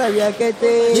obechi wa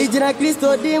yakete. Nijina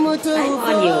Kristo di mutu.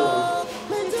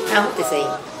 How to say?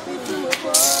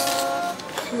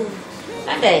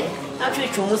 Ande, achu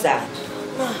chumuza.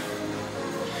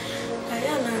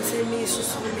 Ayana say me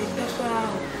susu me papa.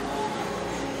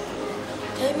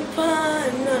 Empa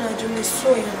no na jume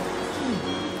soya.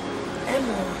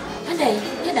 Emo. Ande,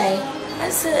 yedai. I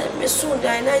said me so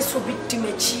die na so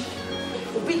bitimachi.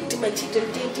 Obitimachi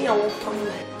tenti a wo pamu.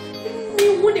 Ni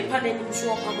woni pa na ni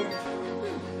so pamu.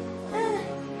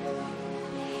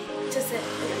 Just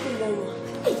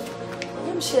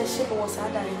I'm sure she was a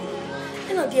dying.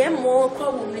 And again, more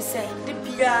crowd will say, the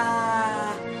Pia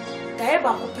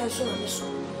Diaba person on the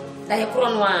show.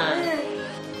 Diacron one.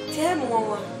 10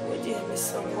 more, would you have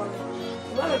someone?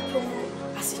 Well, promo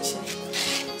as a child.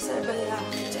 Said by the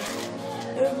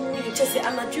just say,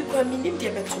 I'm not you come in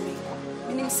India to me.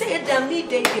 Meaning, say it, damn me,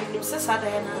 they give him Sasa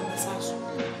Diana and Sasha.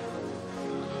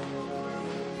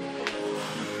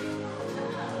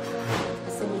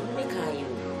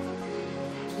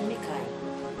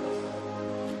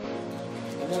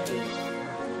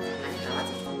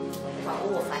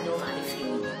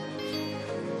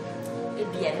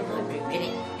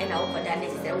 And our Akwadaa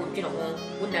is there with you know,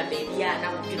 wouldn't a baby, and I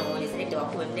would you know, is let the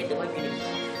one let the one dream.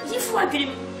 If you want dream,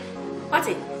 what's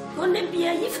it? Wouldn't be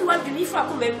if you want to be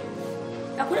from him.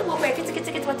 I couldn't go back to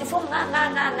get what the phone,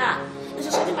 na. This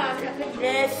is something about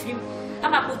him.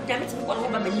 I'm a good damage to one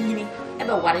home of meaning,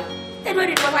 ever worry. Then what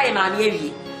did I am on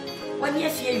here? 1 year,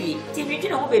 theory, till you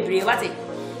know, baby, what's it?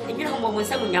 And you know, when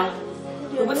someone young,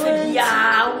 you will be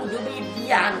young, you will be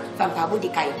young from Kabudi.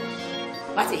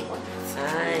 What's it?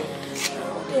 Aye.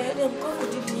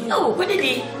 Oh, what did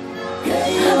he?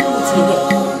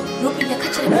 Look in the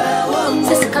kitchen.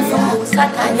 Says come from Satan,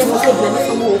 and then say you're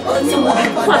from home. Somebody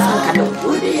calls from Kano.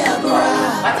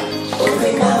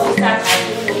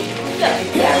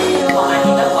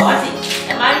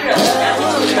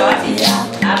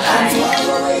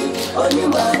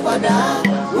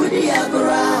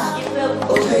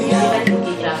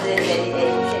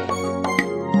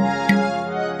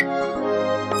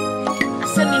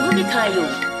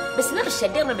 But never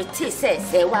shed them with tea says,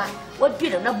 say, what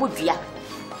did not would ya?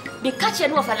 Be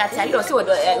catching off a latte, or so,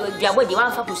 their way you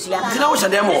want for Pusia. No, so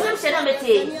them all. So,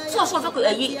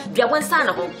 their one son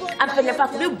of home, and Penapa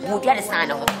would get a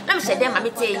son of home. I'm said them, I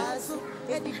say.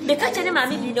 Be catching them,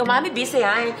 mammy, no mammy be say,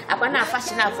 I want not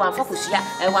fashion out for Fusia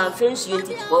and one French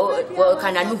unity or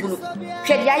can I do?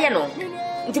 Shed Yano.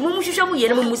 The Mumu show me a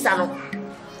Musano.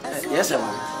 Yes, I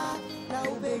want.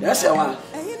 Yes, I want.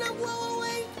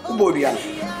 Bodia.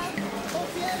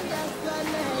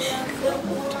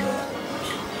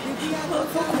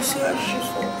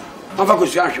 I'm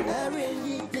focused.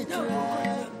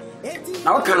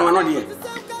 Now, what kind of an idea?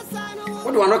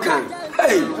 What do I not can?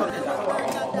 Hey,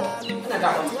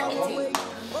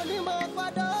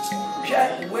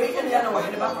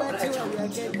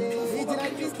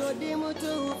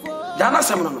 Dana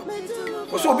Samano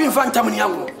was so being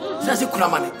fantamanian. Says the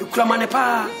Kuramane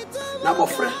pa. Now, my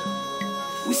friend,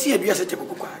 we see a beer set at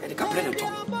the Capretto.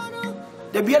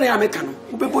 The beer I make can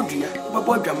be Bodia,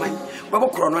 Bodia mine, Babo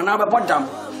Corona, and Abba Bodam,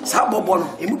 Sabo Bono,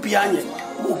 Imupiane,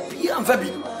 Mupia and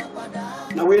Fabi.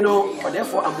 Now we know, or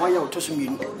therefore, I'm why I told me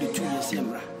the 2 years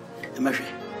same. The measure.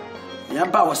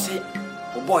 Yamba was say,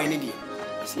 oh boy, in India.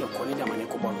 I see a Cornelia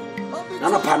Manicobo.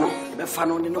 Nana Pano, the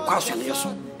Fano in the question, yes.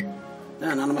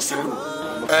 Then I'm a son.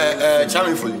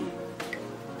 Charming for you.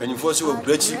 And you force you a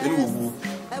breach in Woo.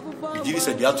 You did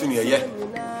say the afternoon, yeah.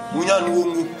 Munyan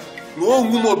no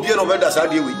more beer over that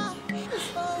side.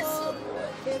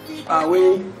 Ah, we.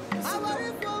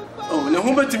 Oh, the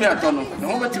home to me at Tono, the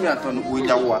home to me at Tono, with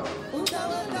the war.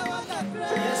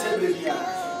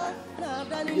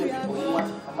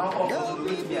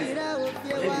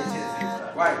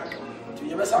 Why? Do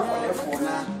you ever suffer for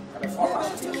now?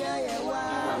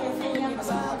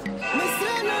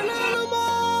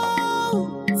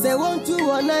 Say 1 2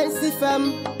 1 9 fam.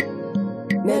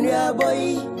 Nenua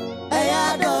boy,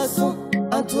 ayadoso,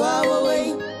 antua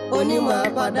way, onima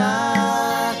pada.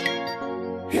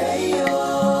 Hey yo,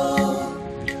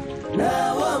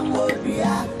 na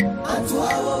wambobia,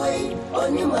 antua way,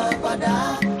 onima pada.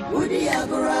 Udi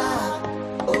agora,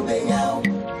 obenyao.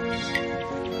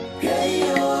 Hey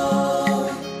yo,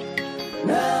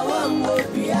 na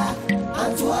wambobia,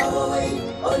 antua way,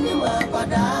 onima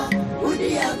pada.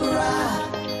 Udi agora,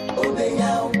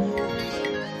 obenyao.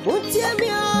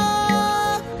 Utiamia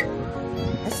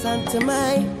Asante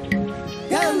mai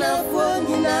Yana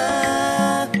Fonina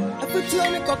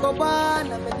Akutuani Kokoba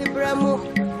na Medibramu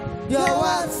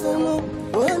Yawa Sunu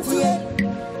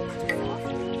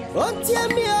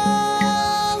Utiamia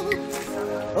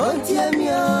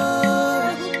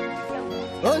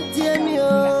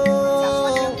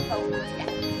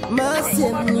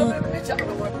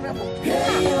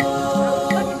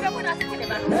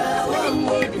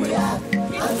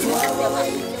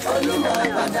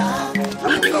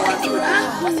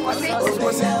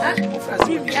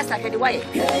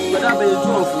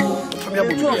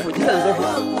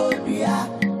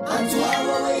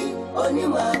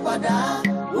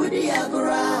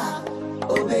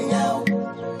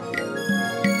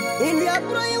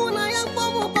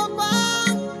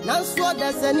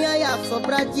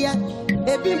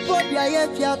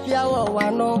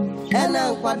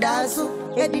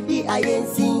Edidi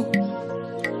ayensi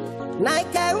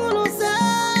Naika unu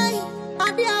say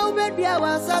Adia ubedia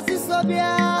wasasi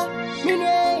sobia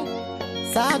Mine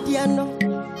Sadiano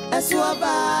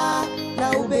Eswaba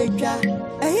Na ubeja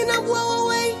Ehina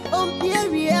wawe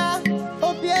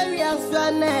Opieria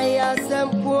Swane ya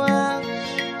sempua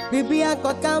Bibia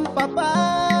kokam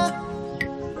papa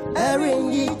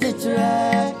Eringi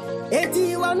tichre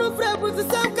Eti wanu frebuzi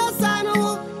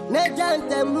semkasano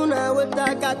Nejante muna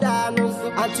wetakadano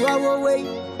Atwa wowe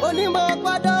Onimo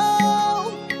Akwadaa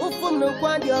Ufumno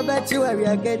kwandi obechi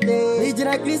wariakete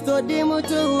Ijina Kristo di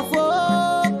mutu ufo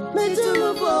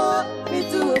Mitu ufo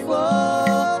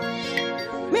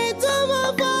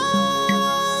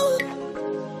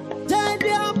Jadi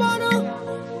abono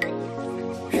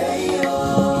Heyo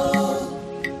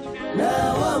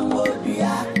Na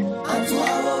wambodia Atwa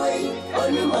wowe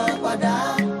Onimo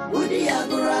Akwadaa Udi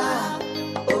agura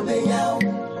Obenyao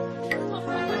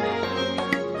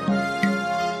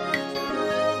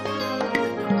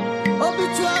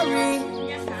Obituary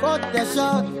for the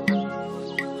shot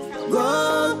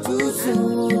Gone too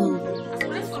soon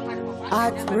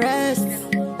At rest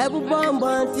Ebu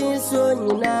bonbon tin so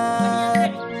nina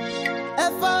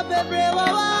Efa bebre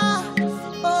wawa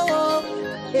Oh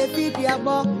Efi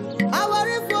diabo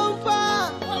Awari fompa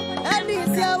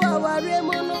Edisi awari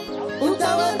mono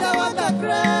Untawanga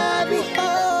wakakrabi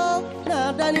Oh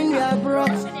Nadani nyabro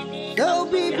Go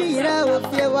bibi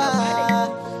ufiewa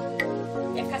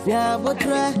Nya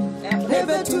botre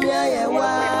Nebe tunya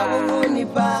yewa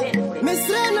Unipa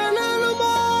Misrena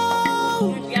nanumo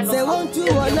Se want to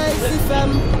one night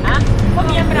fam Come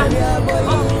here bra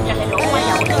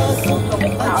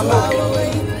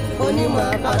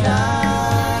Onima Akwadaa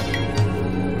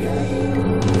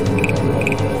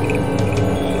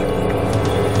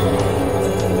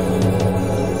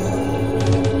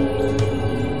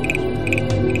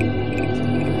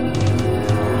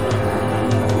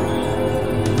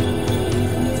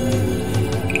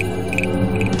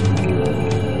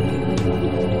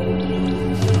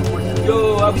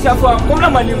Abisafo mumla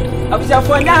manim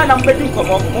abisafo nya na mpedi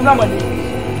komo mumla manim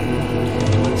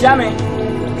jame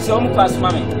so mu pass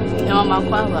mame ya mama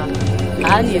kwa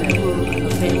ani ebu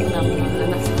se na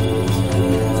mama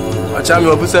achami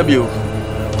obusa bio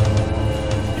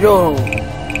yo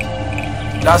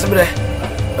that's me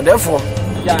therefore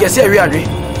ikese awi adwe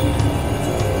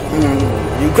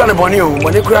you kran boni o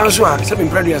boni kran so a se be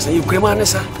impressed as you kwema ne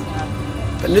sa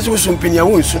nese usumpinya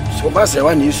wonsu so ba se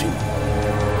wa ne isu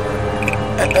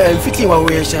fiti wa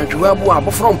we shantu abu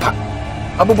abofrompa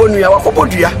abobonu ya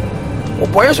wakobodua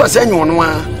oboye so asanyi wono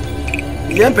a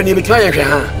yempe ne betima yehwe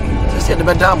ha sese de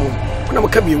bedamu na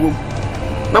maka biewom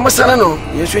na masana no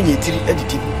yeso nyitiri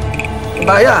adidi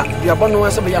ba ya bia bono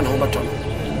asa be ya na ho bato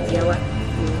yawa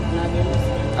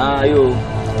ayo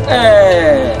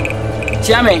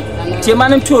chiame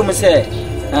chiamane ntuo mu se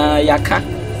yaka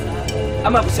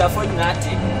ama busafo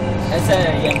nyate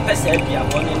ese yempesa bia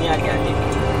bono ni ade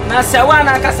na sewa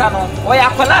na kasa no oya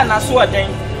kola na so oden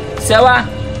sewa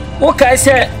wo kai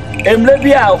se emle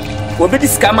bia obi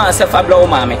diskama se fabla wo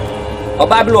maame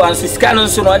obablo anso sika no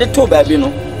nso no de to baabi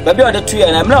no baabi ode to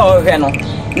ya na mra ohwe no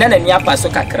na na ni apa so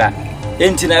kakra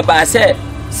enti na ba se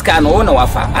sika no wo na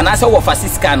wafa ana se wo fa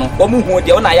sika no wo mu hu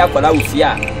de wo na ya kola wo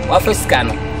fia wafa sika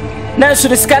no na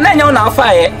so sika na nya wo na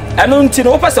afa ye anu nti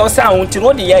no wo pese wo sa ho nti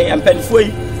no de ye empanifo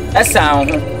yi esa ho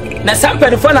na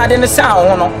sampanifo na de ne sa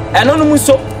ho no eno no mu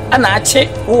so ana ache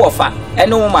wo fa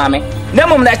ene wo maame na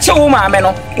mom na ache wo maame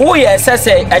no wo ye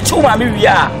sese ache wo maame wi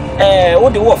a wo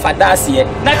de wo fa daase ye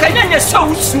na kanya nya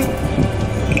shawusu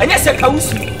anya se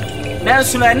kawusu na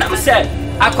nso na nam se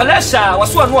akolasha wo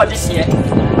so no ode hye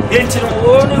enti no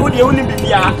wo ne wo de wo ni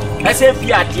bibia ese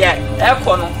bia de e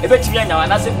no ebetimi anya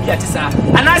wana se bia tisa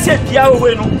ana se bia wo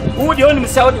we no wo de onim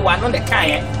se wo de wano de kan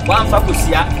ye wan fa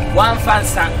kosia wan fa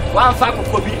nsa wan fa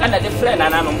kokobi ana de frɛ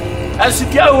nananom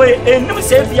asubia we enim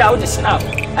se bia wo de snap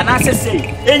ana se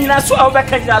sei enyina so a wo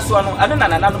bɛka nyina so no ano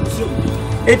nananom so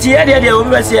eti ye de obi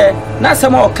bese na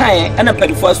sama okan na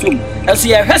padifo asom eso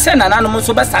ye hwese na nanom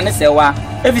so besane sewa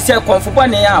efise konfo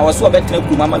ne ya wo so obetena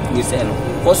ku mama ku se no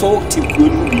wo so ti ku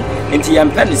ni bi enti ye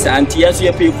mpane sa anti ye so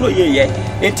ye pe kuro ye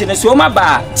enti ne so ma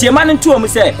ba tie ma ne nto mu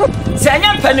se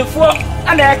anya mpanifo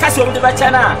ana e ka se obi de ba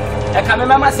chana e ka me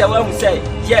mama se wa mu se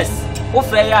yes wo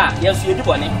fe ya ye so ye di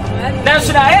bone na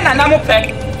so na ye na nam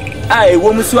pe ai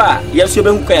wo mu so a ye so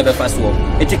be nko ye be fa so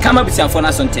enti kama bisianfo na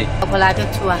Asante akola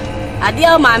tetua ade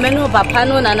o ma me no papa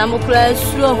no na nam kura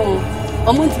suro ho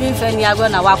omuntimi mfa ni ago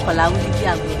na wakola wo di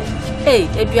ago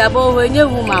eduabo ho nye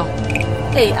hu ma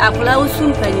akola wo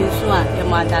sum panyin so a e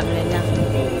ma dabrenya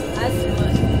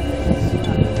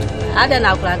ada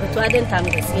na akola tetua de ntam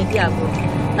de se di ago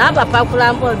na papa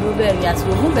kura mbo du be wi aso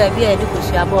hu ba bi e di ko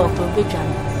sia bo ko betwa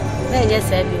na enye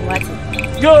se bi wati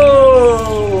yo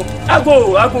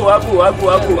ago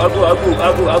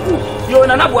yo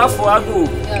nana boafo ago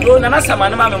yo nana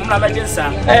samane ma me mna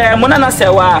majensa mona na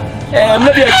sewa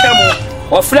mna bi atwam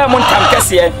ofra mo ntam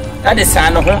kese ade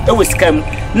san no ho e wesikam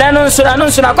na no nso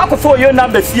na kwakofo yo na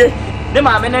bafie ne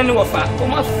ma me ne wofa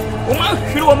uma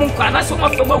hwiri wo nkwa na so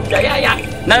mafa magudya ya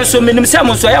na nso menim se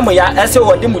mo nso ya mo ya ese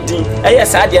wo de mudin eye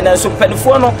sa de na nso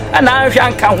panifo no ana ahwa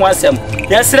nka ho asem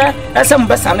yesre ese mo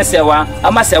besane sewa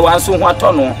ama sewa nso ho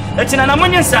atono etina na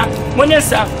monyensa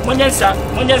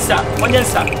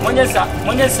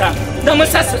na mo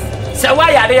sase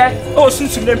sewa yare o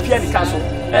sunsum na mpia nika so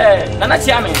na na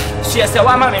tia me hye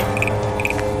sewa ma me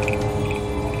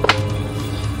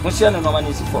mo hye no no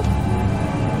mani sifo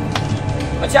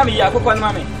atia me ya kokon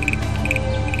ma me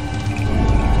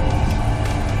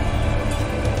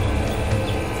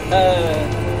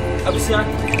abusia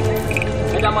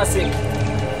edama se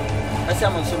asa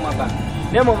mo nso maba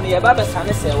nemo ne ya baba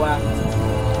sane sewa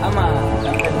ama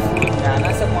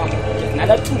na se mo na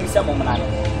da tu mi se mo mna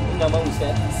no ma mu se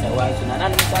sewa so na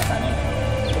no sa sane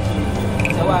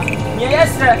sewa nye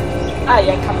yesre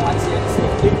ya kama ati se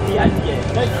ebi adie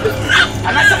na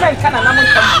ana se men kana na mo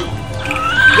ntam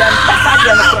ya mpasa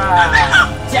dia no kra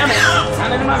tiame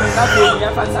sane ne ma me na ko ya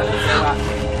fa sane sewa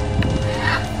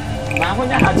na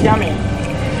honya hatiame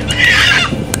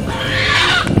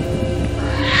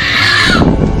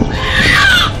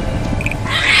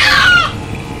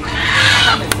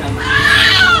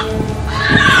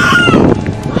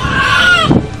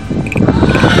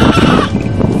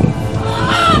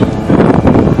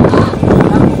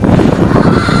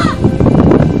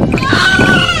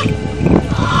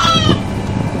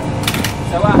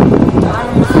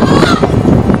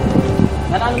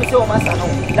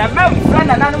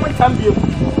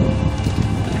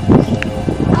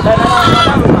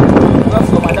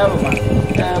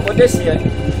Modestia,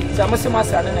 Samasa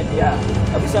Masana,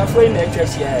 I was afraid that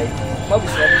just yet. What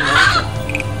was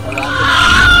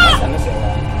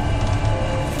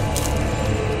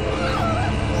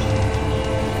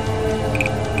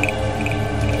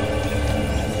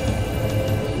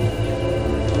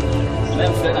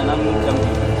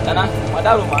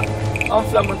on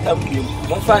Flamontambium,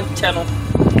 Monfan Channel,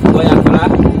 where I cry,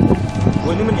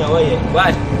 when you mean your way,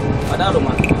 why,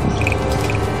 Madaloma.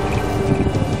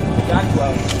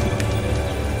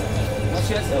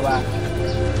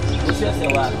 Monsieur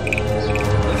Sewa,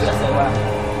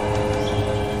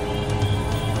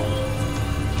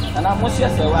 and I'm Monsieur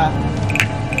Sewa,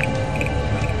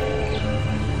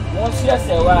 Monsieur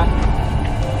Sewa.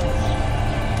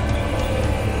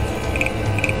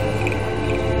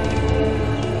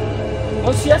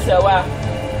 Monsieur Sewa.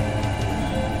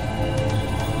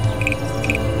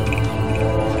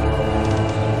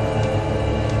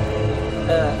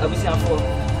 Abusianfo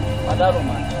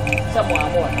Madaroma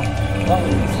Samoa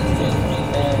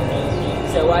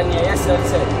Sewa ni ya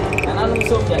sense ananu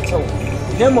so bia chew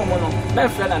nemo mo no na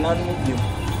fre na nanu mu biem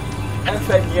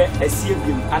enfa die asie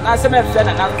biem anase me fre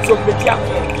na nanu so beti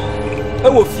akọ e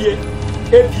wo fie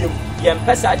e biem ye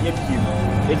mpesa de biem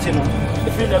eti no e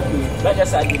fi na ku ba ja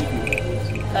sa de biem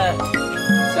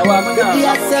Sewa mo na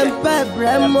ya sempe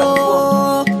bremo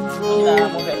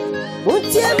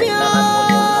Utiemio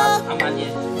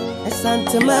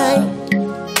Asante mai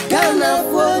Kana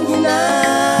kuonyina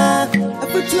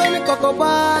Akuchuani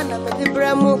kokobana Peti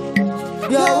bremo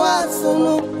Yo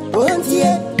wasunu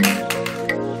Ontie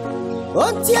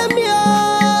Ontiemio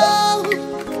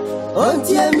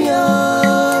Ontiemio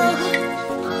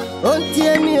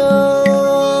Ontiemio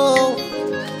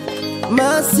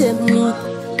Masemi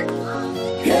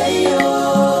Heyo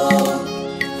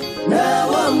Na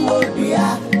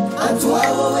wambodia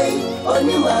Antuawe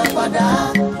Onima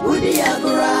pada Udi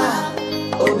agura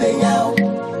Obenyao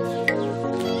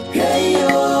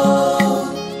Heyo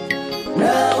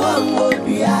Na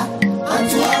wambodia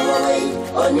Antuawe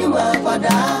Onima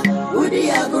pada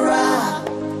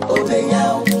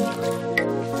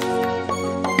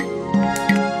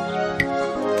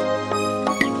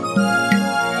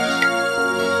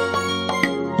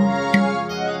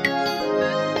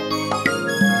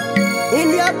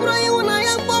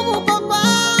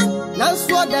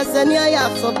Senia ya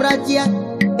sobrajia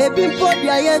ebi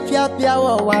mpobia ye piapia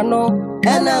wo wano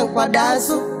ena Akwadaa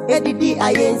so edidi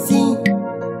ayensi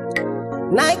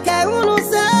na ka hunu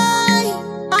sai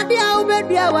adia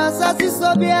ubedua wasasi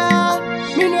sobia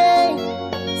mine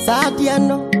sadia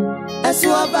no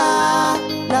esuaba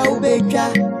na ubedwa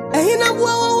ehina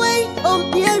buo we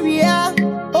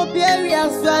obiewia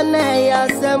swana ya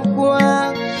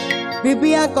sempua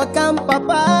bibia kokam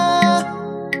papa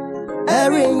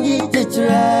eringi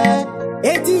chichre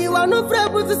eti wanu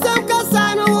frebu sam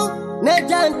kasano ne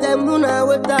jantem nuna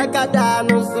wetakada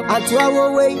no so atwa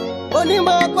wo we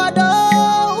onimo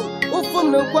Akwadaa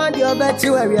ufum no kwandi obeti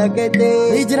wari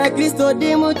agete ijira Kristo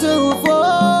di mutufo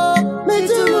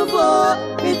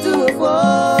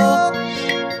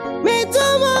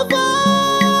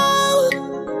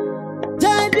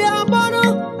jadi abono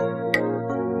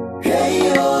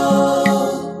heyo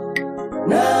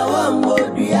na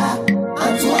wambodia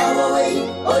atwa wo we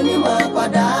onimo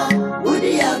Akwadaa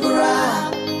udi agura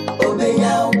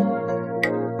obenyao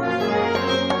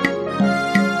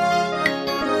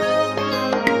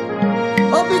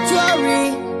obituary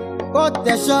got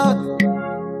the shot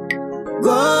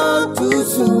gone too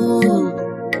soon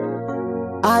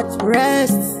at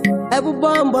rest ebu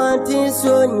bomb things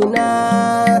so nyina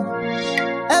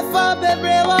efa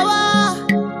bebre wawa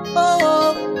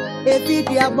oh efi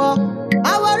diabo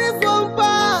awari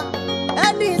fompa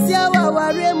edisi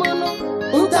awari mono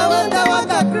untawanga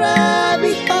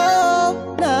wakakrabi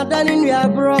oh na dani nua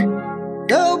bro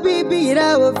do bibi ra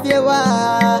ofiewa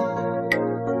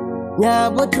nya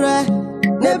botre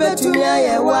nebetumia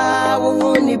yewa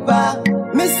wo nipa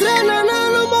misre na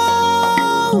nanumo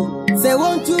se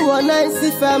want to one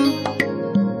sifam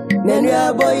nenu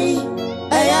aboyi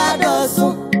eya dosu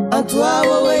antu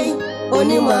awowe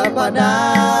onimo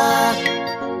Akwadaa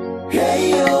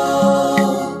heyo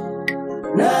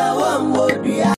na